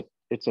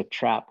it's a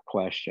trap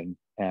question,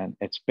 and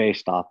it's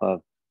based off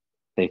of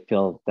they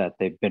feel that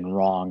they've been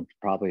wronged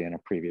probably in a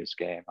previous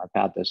game. I've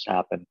had this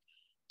happen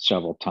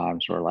several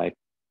times where, like,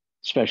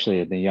 especially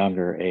in the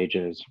younger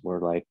ages, where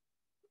like,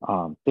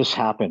 this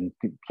happened,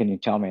 can you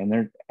tell me?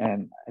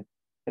 And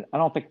I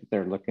don't think that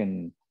they're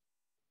looking,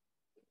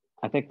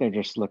 I think they're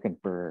just looking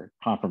for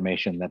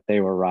confirmation that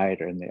they were right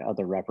and the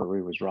other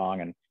referee was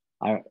wrong. And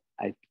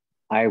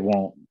I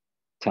won't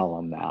tell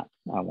them that.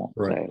 I won't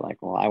say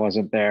like, well, I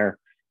wasn't there,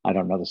 I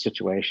don't know the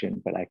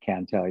situation, but I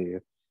can tell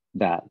you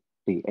that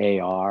the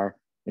AR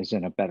is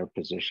in a better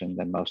position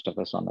than most of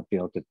us on the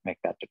field to make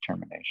that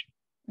determination.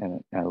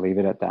 And I'll leave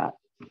it at that.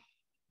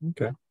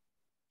 Okay.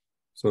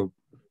 So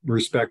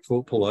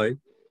respectful, polite.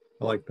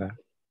 I like that.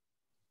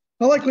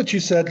 I like what you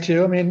said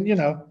too. I mean, you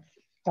know,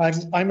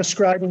 I'm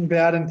ascribing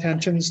bad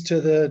intentions to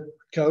the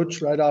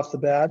coach right off the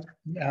bat,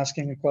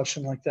 asking a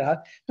question like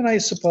that. And I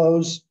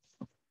suppose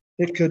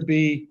it could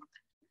be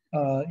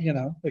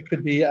It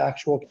could be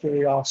actual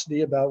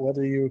curiosity about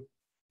whether you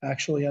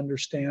actually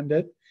understand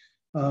it.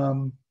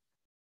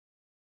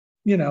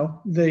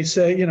 They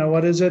say,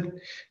 what is it?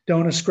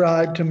 Don't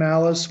ascribe to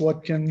malice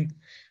what can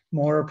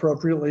more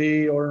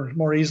appropriately or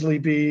more easily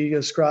be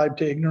ascribed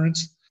to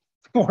ignorance,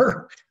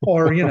 or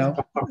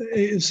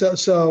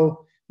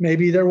so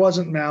maybe there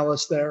wasn't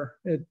malice there.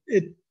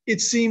 It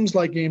seems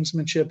like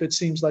gamesmanship. It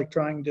seems like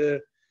trying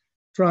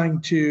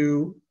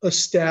to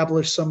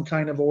establish some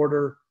kind of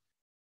order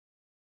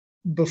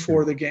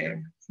before the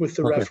game with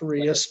the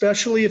referee,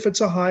 especially if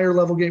it's a higher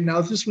level game. Now,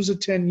 if this was a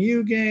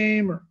 10U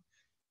game or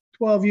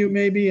 12U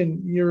maybe,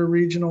 and you're a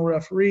regional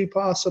referee,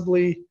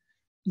 possibly,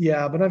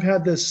 yeah. But I've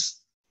had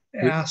this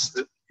asked,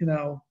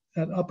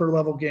 at upper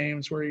level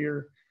games where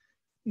you're,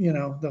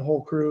 the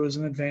whole crew is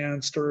an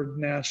advanced or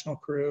national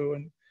crew,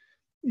 and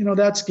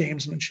that's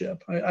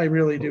gamesmanship. I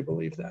really do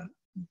believe that.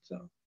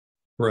 So.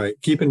 Right.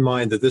 Keep in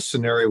mind that this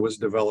scenario was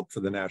developed for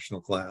the national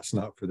class,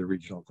 not for the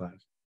regional class.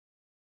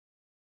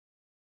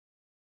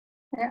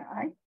 Yeah,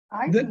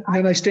 Then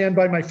I stand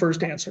by my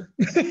first answer.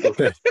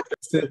 Okay.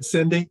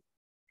 Cindy?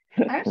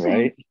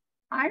 Actually,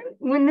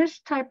 when this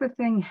type of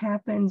thing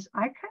happens,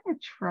 I kind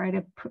of try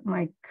to put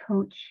my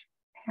coach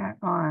hat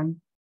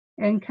on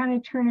and kind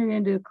of turn it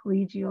into a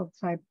collegial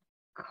type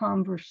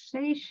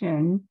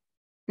conversation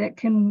that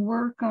can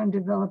work on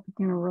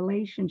developing a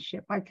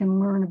relationship. I can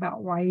learn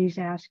about why he's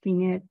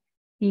asking it.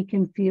 He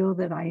can feel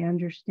that I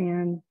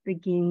understand the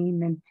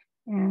game,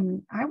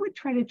 and I would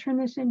try to turn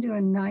this into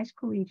a nice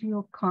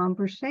collegial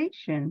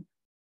conversation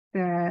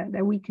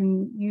that we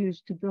can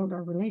use to build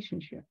our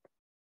relationship.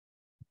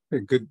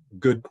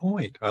 Good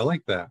point. I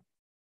like that.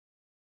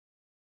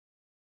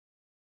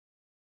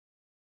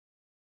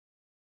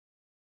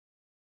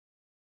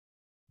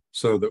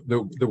 So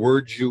the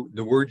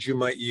words you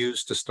might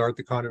use to start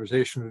the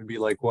conversation would be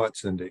like what,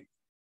 Cindy?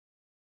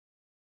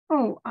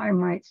 Oh, I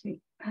might say,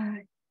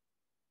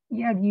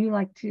 yeah, do you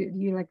like to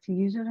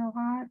use it a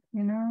lot?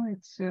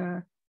 It's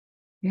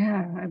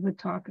yeah, I would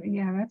talk.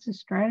 Yeah, that's a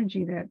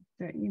strategy that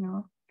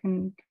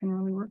can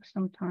really work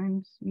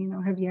sometimes.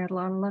 Have you had a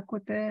lot of luck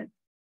with it?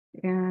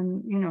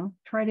 And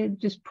try to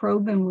just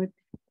probe them with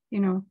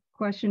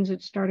questions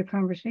that start a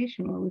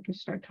conversation where we can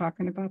start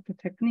talking about the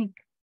technique.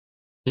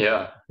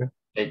 Yeah.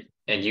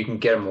 And you can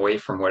get them away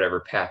from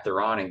whatever path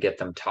they're on and get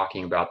them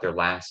talking about their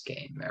last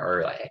game,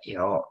 or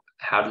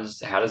how does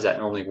that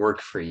normally work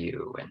for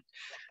you?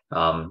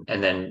 And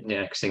then the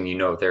next thing you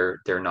know,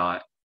 they're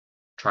not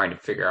trying to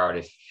figure out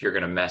if you're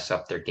going to mess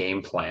up their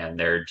game plan.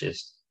 They're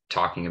just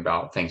talking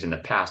about things in the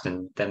past,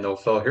 and then they'll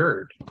feel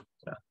heard.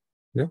 So.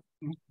 Yeah.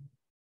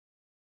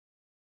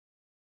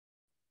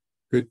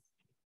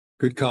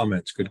 Good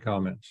comments. Good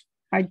comments.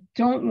 I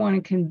don't want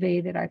to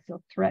convey that I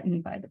feel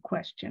threatened by the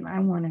question. I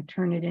want to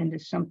turn it into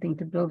something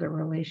to build a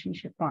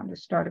relationship on, to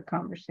start a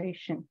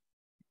conversation,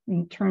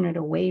 and turn it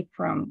away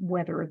from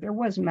whether there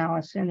was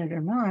malice in it or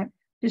not.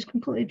 Just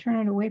completely turn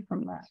it away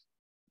from that.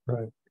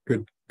 Right.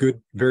 Good.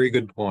 Very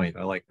good point.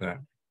 I like that.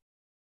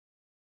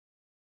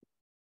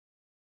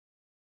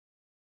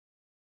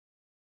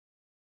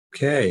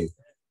 Okay.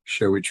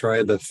 Shall we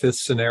try the fifth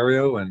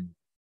scenario? And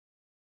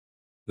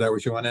is that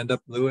what you want to end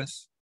up,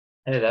 Lewis?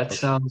 Hey, that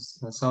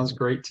sounds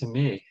great to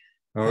me.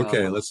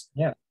 Okay, let's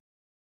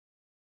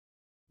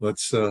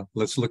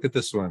look at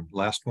this one.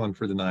 Last one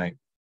for the night.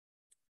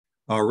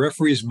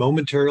 Referee's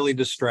momentarily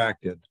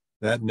distracted.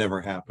 That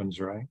never happens,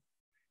 right?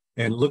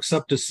 And looks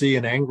up to see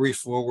an angry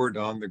forward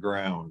on the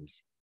ground.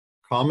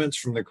 Comments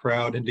from the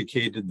crowd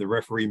indicated the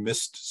referee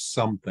missed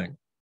something.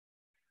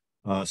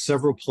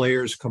 Several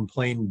players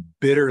complained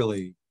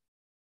bitterly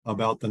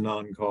about the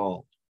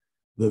non-call.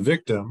 The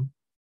victim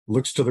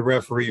looks to the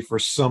referee for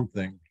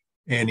something,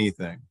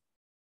 anything.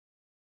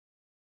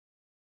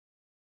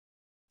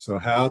 So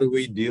how do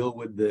we deal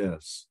with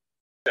this?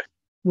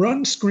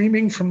 Run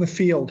screaming from the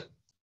field.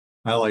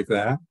 I like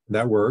that.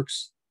 That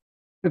works.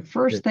 The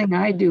first thing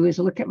I do is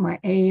look at my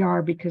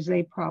AR because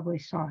they probably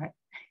saw it.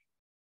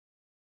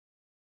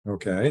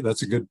 Okay,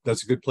 that's a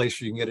good place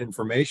you can get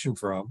information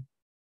from.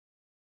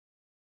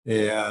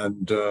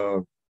 And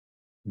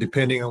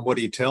depending on what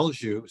he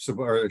tells you,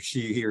 or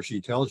he or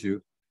she tells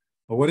you,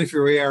 but what if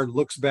your AR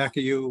looks back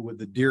at you with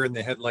the deer in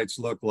the headlights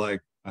look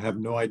like, I have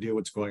no idea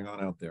what's going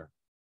on out there?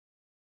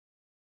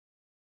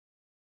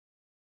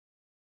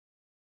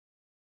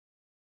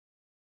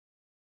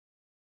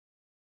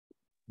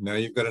 Now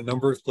you've got a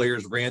number of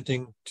players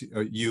ranting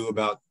to you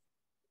about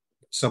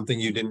something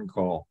you didn't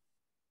call.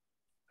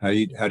 How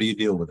do you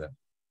deal with it?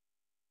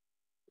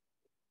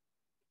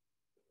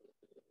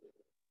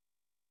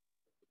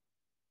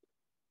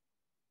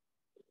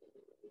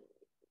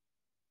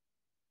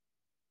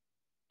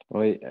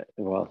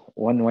 Well,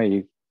 one way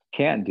you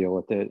can't deal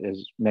with it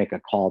is make a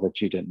call that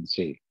you didn't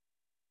see.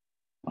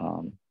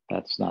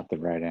 That's not the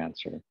right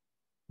answer.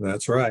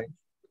 That's right.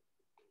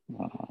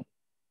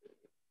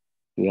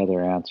 The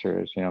other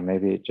answer is,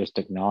 maybe just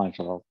acknowledge,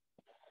 well,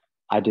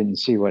 I didn't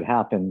see what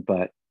happened,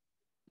 but,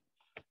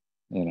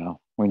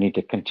 we need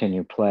to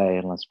continue play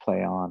and let's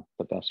play on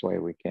the best way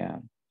we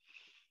can.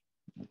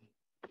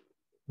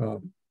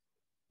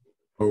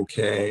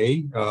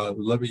 Okay.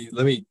 Let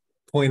me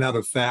point out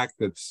a fact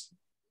that's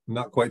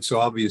not quite so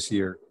obvious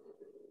here.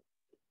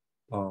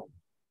 The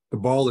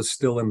ball is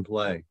still in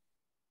play.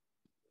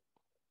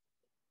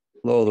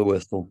 Blow the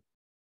whistle.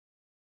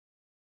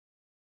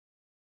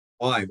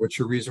 Why? What's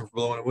your reason for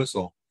blowing a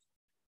whistle?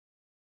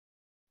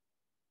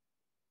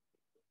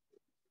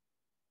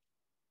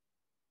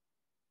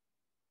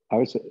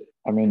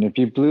 I mean, if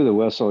you blew the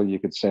whistle, you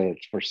could say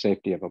it's for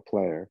safety of a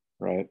player,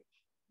 right?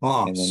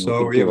 Ah, And then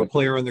so you have a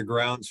player on the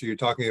ground, so you're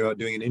talking about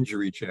doing an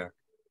injury check.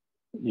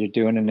 You're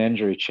doing an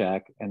injury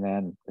check, and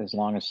then as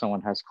long as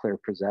someone has clear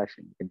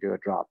possession, you can do a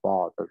drop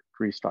ball at the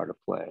restart of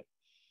play.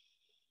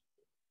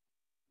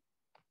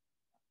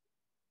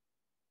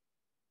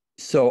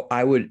 So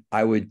I would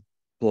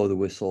blow the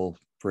whistle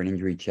for an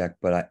injury check,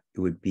 but it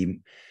would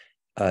be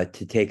to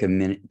take a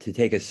minute, to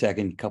take a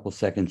second, couple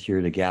seconds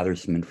here to gather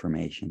some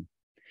information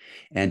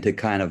and to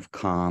kind of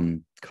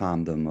calm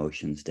the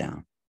emotions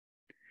down.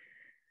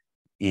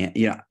 And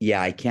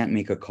yeah, I can't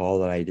make a call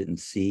that I didn't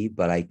see,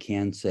 but I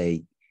can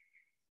say,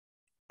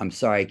 I'm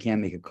sorry, I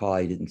can't make a call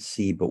I didn't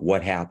see, but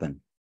what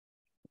happened?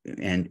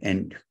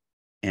 And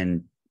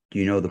do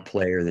you know the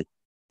player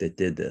that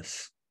did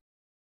this?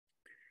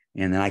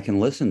 And then I can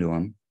listen to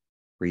him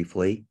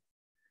briefly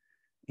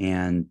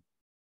and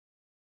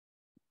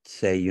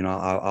say,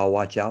 I'll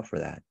watch out for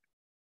that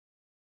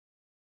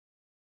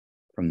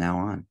from now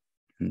on.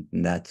 And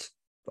that's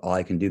all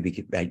I can do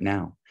right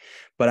now.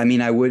 But I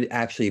mean, I would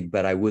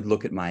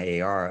look at my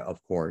AR, of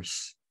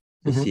course,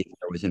 to see if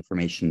there was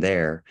information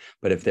there.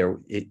 But if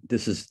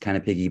this is kind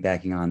of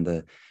piggybacking on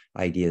the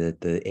idea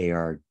that the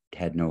AR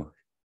could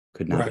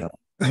not help.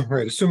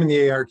 Right. Assuming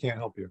the AR can't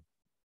help you.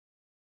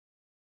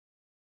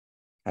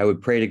 I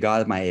would pray to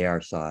God my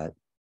AR saw it.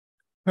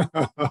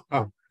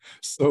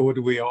 So would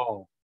we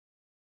all.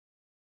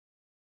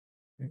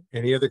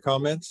 Any other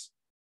comments?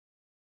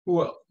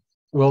 Well,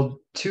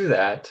 to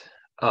that,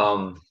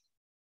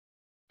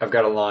 I've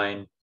got a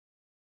line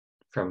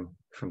from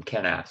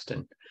Ken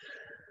Aston.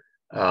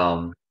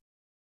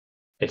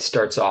 It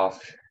starts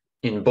off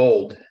in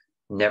bold: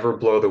 never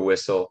blow the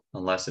whistle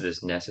unless it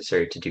is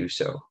necessary to do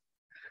so.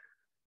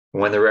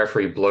 When the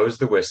referee blows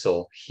the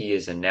whistle, he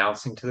is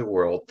announcing to the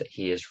world that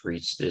he has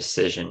reached a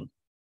decision.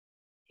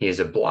 He is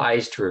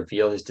obliged to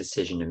reveal his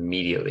decision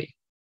immediately.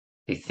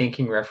 The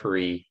thinking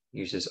referee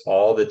uses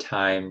all the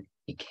time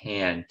he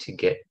can to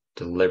get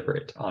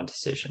deliberate on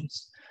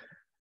decisions.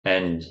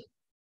 And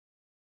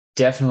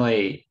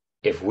definitely,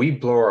 if we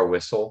blow our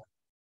whistle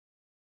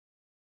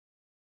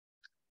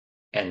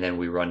and then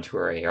we run to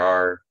our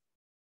AR,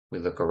 we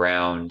look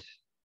around,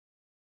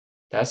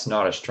 that's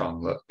not a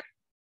strong look.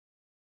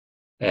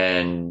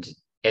 And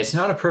it's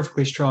not a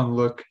perfectly strong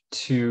look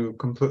to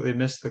completely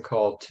miss the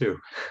call, too.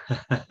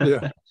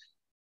 Yeah.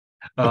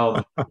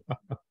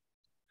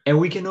 And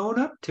we can own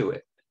up to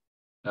it.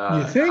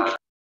 You think?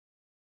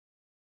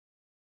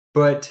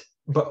 But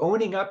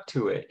owning up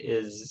to it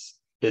is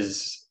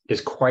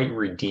quite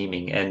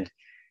redeeming. And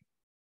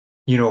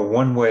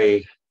one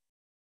way,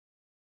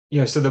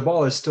 so the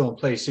ball is still in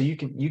play, so you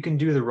can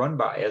do the run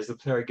by as the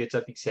player gets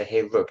up. You can say,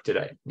 hey, look, did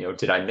I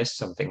miss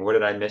something? What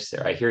did I miss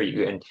there? I hear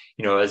you. And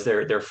as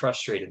they're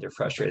frustrated,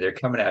 they're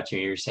coming at you,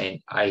 and you're saying,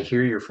 I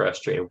hear you're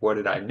frustrated. What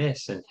did I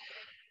miss? And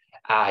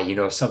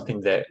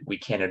something that we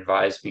can't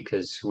advise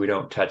because we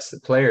don't touch the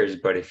players,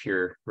 but if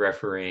you're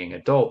refereeing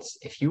adults,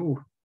 if you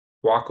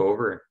walk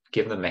over,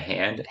 give them a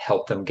hand,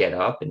 help them get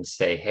up and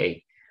say,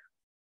 hey,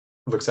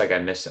 looks like I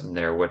missed something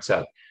there, what's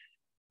up?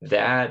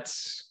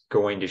 That's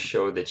going to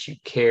show that you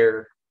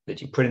care,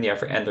 that you put in the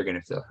effort, and they're going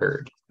to feel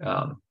heard.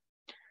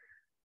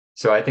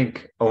 So I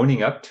think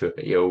owning up to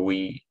it,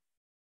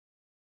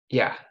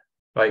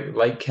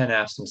 like Ken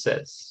Aston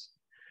says,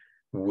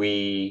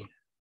 we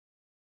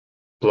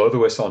blow the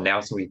whistle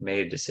announcing we've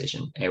made a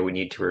decision, and we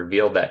need to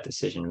reveal that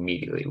decision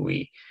immediately.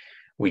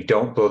 We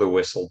don't blow the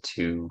whistle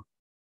to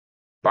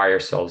buy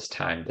ourselves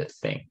time to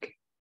think.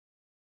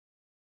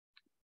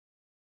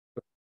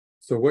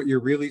 So what you're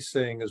really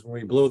saying is when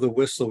we blow the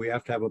whistle, we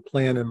have to have a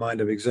plan in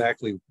mind of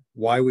exactly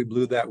why we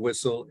blew that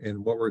whistle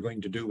and what we're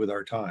going to do with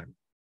our time.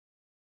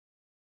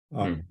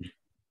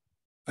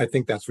 I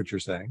think that's what you're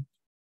saying.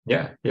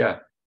 Yeah.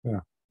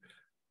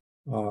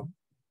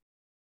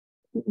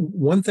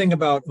 One thing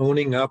about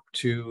owning up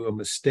to a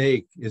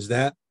mistake, is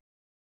that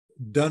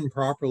done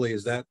properly?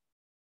 Is that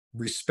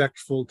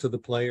respectful to the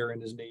player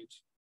and his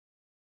needs?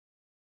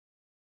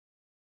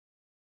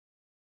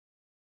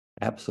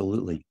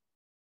 Absolutely.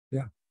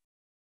 Yeah,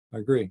 I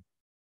agree.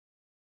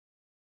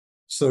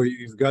 So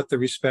you've got the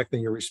respect,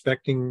 and you're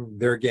respecting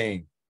their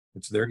game.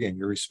 It's their game.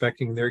 You're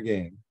respecting their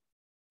game.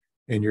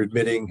 And you're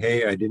admitting,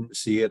 hey, I didn't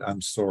see it. I'm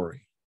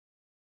sorry.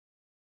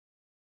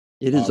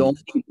 It is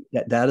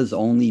that is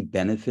only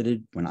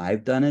benefited when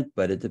I've done it,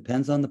 but it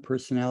depends on the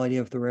personality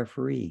of the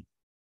referee.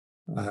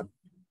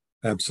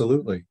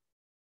 Absolutely.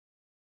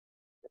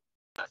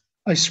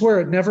 I swear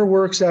it never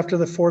works after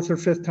the fourth or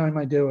fifth time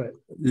I do it.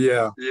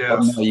 Yeah.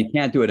 Well, no, you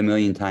can't do it a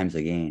million times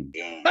a game.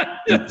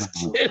 Just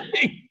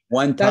kidding.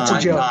 One time. That's a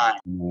joke.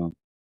 No.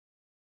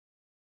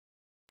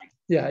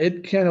 Yeah,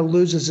 it kind of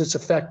loses its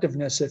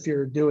effectiveness if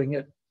you're doing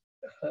it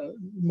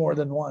more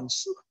than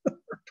once.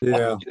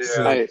 Yeah.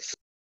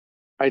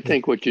 I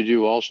think what you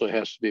do also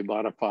has to be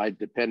modified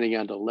depending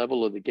on the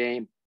level of the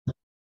game,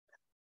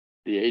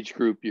 the age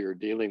group you're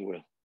dealing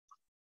with.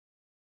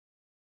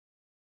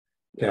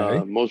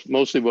 Okay.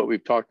 Mostly what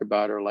we've talked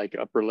about are like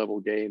upper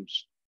level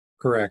games.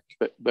 Correct.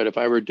 But if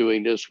I were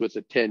doing this with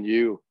a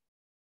 10U,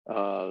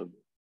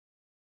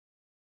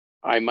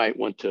 I might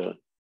want to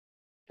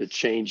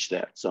change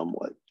that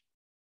somewhat.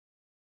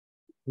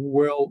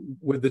 Well,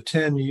 with the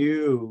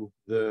 10U,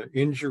 the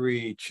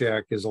injury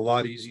check is a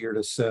lot easier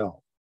to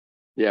sell.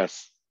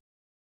 Yes.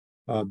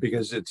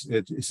 Because it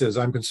says,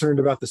 I'm concerned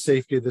about the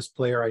safety of this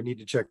player. I need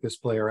to check this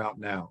player out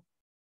now.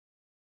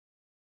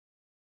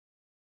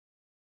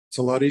 It's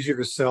a lot easier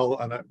to sell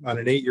on an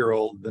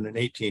 8-year-old than an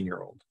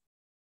 18-year-old.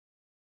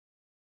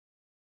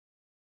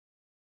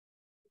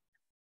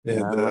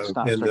 And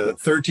the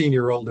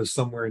 13-year-old is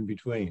somewhere in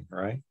between,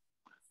 right?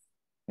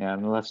 Yeah,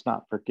 and let's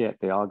not forget,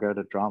 they all go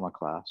to drama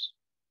class.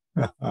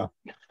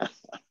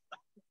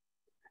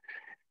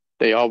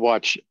 They all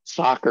watch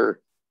soccer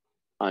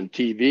on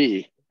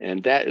TV,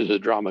 and that is a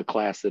drama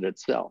class in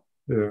itself.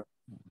 Yeah.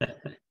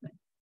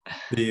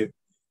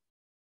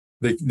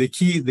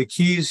 The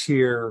keys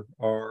here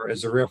are,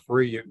 as a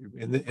referee,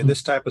 in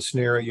this type of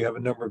scenario, you have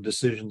a number of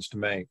decisions to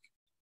make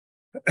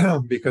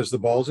because the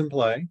ball's in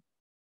play.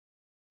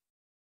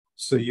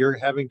 So you're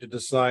having to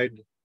decide.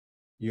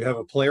 You have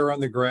a player on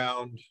the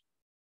ground.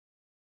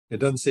 It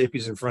doesn't say if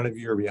he's in front of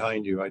you or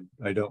behind you.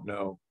 I don't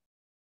know.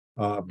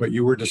 But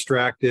you were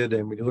distracted,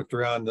 and when you looked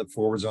around, the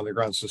forward's on the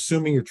ground. So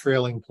assuming you're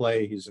trailing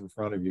play, he's in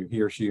front of you.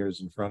 He or she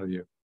is in front of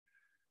you.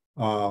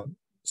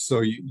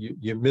 So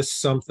you miss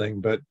something,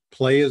 but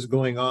play is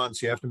going on.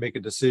 So you have to make a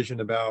decision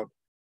about,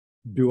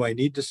 do I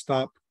need to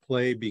stop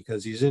play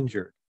because he's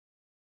injured?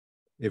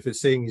 If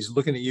it's saying he's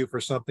looking at you for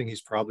something,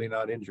 he's probably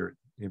not injured,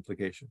 the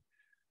implication.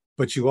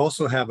 But you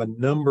also have a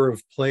number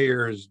of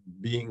players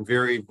being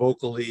very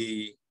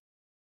vocally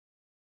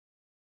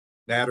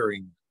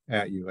nattering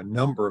at you, a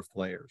number of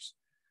players.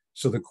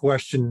 So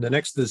the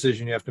next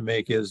decision you have to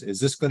make is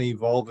this going to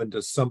evolve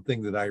into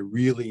something that I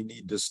really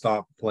need to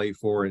stop play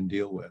for and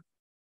deal with?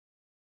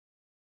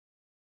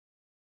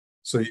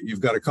 So you've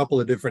got a couple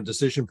of different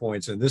decision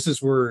points, and this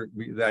is where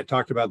I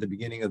talked about at the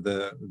beginning of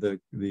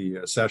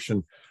the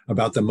session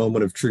about the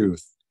moment of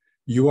truth.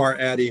 You are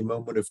at a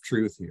moment of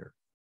truth here.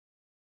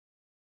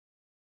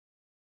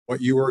 What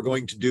you are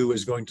going to do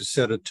is going to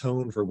set a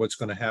tone for what's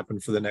going to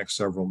happen for the next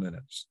several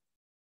minutes.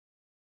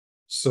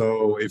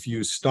 So if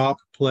you stop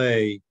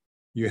play,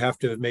 you have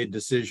to have made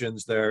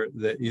decisions there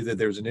that either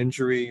there's an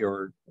injury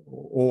or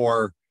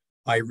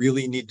I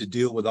really need to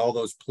deal with all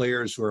those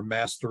players who are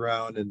massed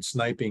around and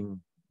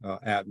sniping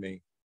at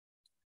me,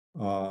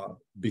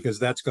 because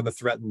that's going to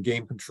threaten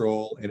game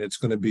control, and it's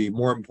going to be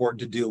more important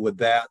to deal with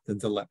that than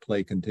to let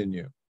play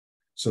continue.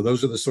 So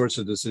those are the sorts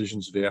of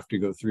decisions that you have to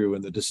go through,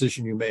 and the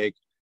decision you make,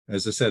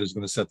 as I said, is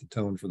going to set the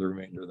tone for the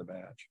remainder of the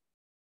match.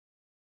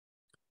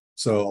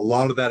 So a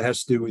lot of that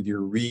has to do with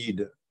your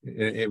read.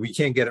 And we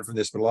can't get it from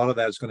this, but a lot of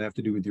that is going to have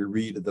to do with your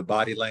read of the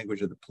body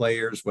language of the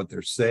players, what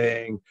they're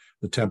saying,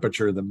 the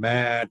temperature of the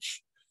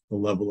match, the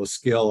level of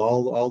skill.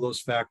 All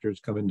those factors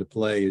come into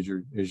play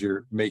as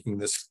you're making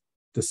this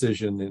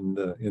decision in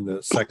the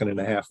second and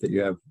a half that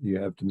you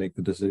have to make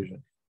the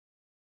decision.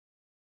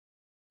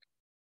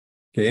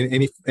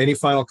 Okay. Any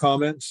final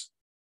comments?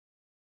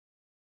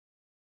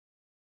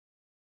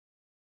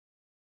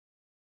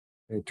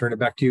 Okay, turn it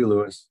back to you,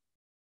 Lewis.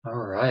 All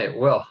right.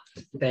 Well,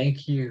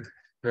 thank you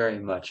very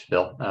much,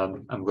 Bill.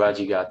 I'm glad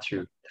you got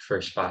through the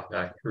first spot.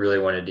 I really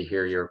wanted to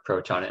hear your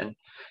approach on it. And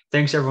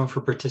thanks everyone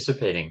for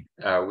participating.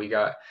 We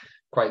got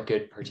quite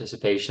good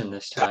participation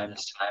this time.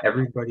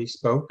 Everybody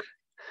spoke.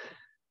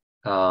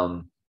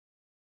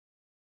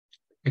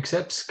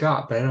 Except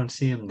Scott, but I don't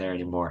see him there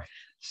anymore.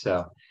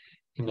 So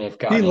he may have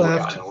gotten He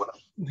left.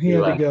 He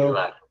had to go.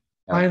 Okay.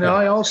 I know.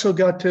 I also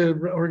got to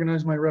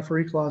organize my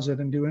referee closet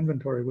and do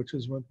inventory, which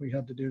is what we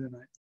had to do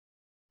tonight.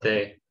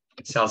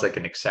 It sounds like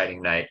an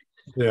exciting night.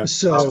 Yeah.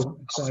 So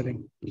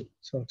exciting.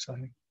 So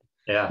exciting.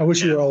 Yeah. I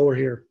wish you all were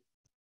here.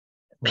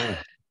 Yeah.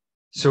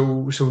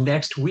 So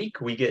next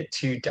week we get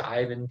to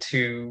dive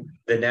into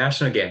the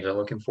national games. I'm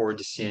looking forward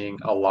to seeing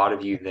a lot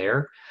of you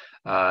there.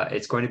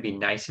 It's going to be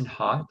nice and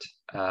hot.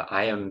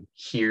 I am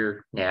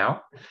here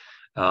now.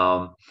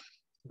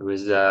 It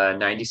was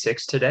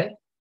 96 today.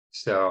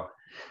 So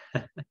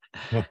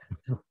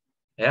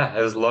yeah,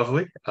 it was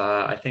lovely.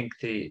 I think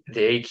the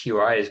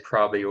AQI is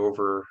probably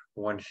over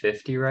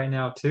 150 right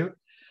now too.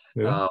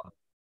 Yeah.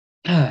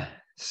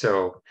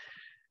 So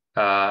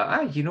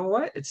you know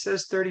what? It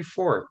says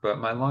 34, but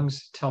my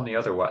lungs tell me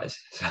otherwise.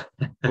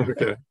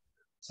 Okay.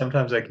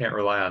 Sometimes I can't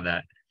rely on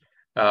that.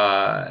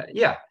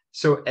 Yeah.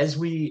 So as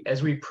we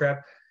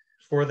prep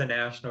for the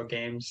national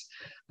games,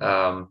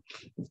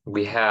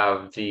 we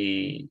have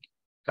the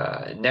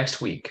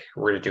next week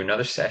we're going to do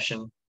another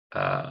session.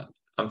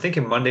 I'm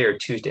thinking Monday or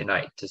Tuesday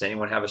night. Does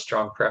anyone have a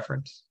strong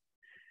preference?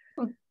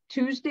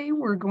 Tuesday,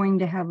 we're going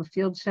to have a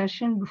field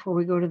session before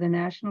we go to the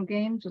national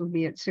games. It'll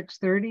be at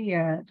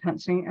 6:30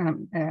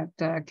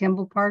 at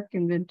Kimball Park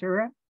in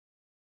Ventura.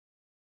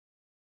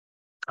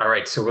 All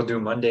right, so we'll do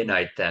Monday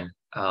night then.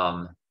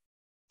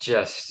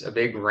 Just a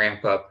big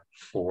ramp up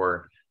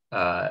for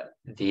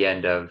the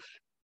end of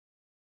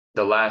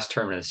the last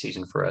tournament of the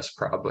season for us,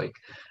 probably.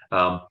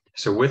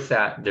 So with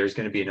that, there's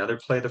going to be another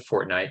play of the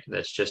fortnight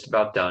that's just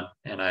about done,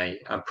 and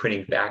I'm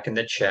putting back in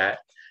the chat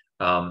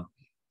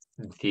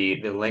the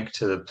link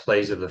to the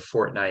plays of the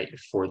fortnight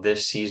for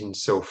this season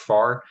so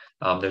far.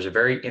 There's a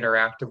very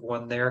interactive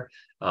one there.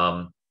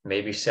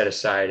 Maybe set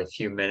aside a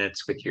few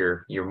minutes with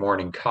your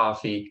morning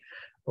coffee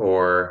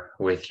or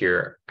with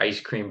your ice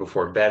cream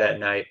before bed at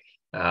night.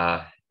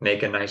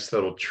 Make a nice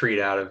little treat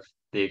out of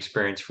the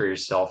experience for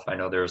yourself. I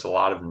know there's a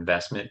lot of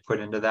investment put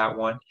into that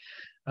one.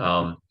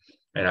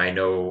 And I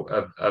know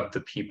of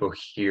the people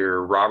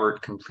here,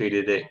 Robert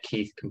completed it,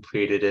 Keith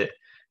completed it.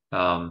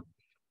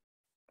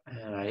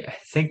 And I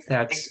think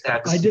that's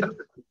I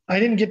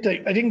didn't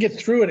get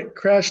through it. It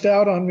crashed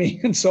out on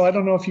me. And so I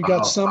don't know if you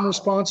got some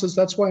responses.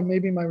 That's why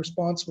maybe my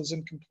response was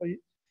incomplete.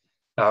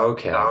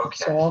 Okay.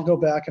 So I'll go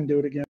back and do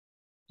it again.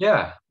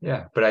 Yeah.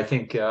 But I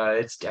think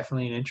it's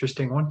definitely an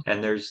interesting one.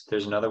 And there's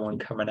another one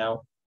coming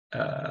out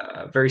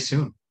very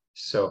soon.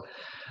 So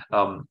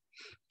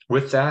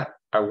with that,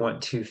 I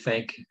want to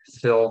thank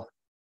Phil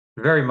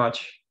very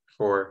much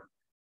for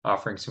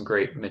offering some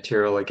great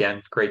material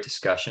again, great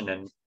discussion,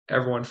 and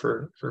everyone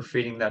for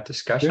feeding that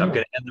discussion. I'm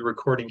going to end the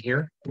recording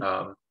here, and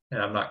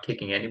I'm not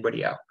kicking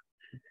anybody out.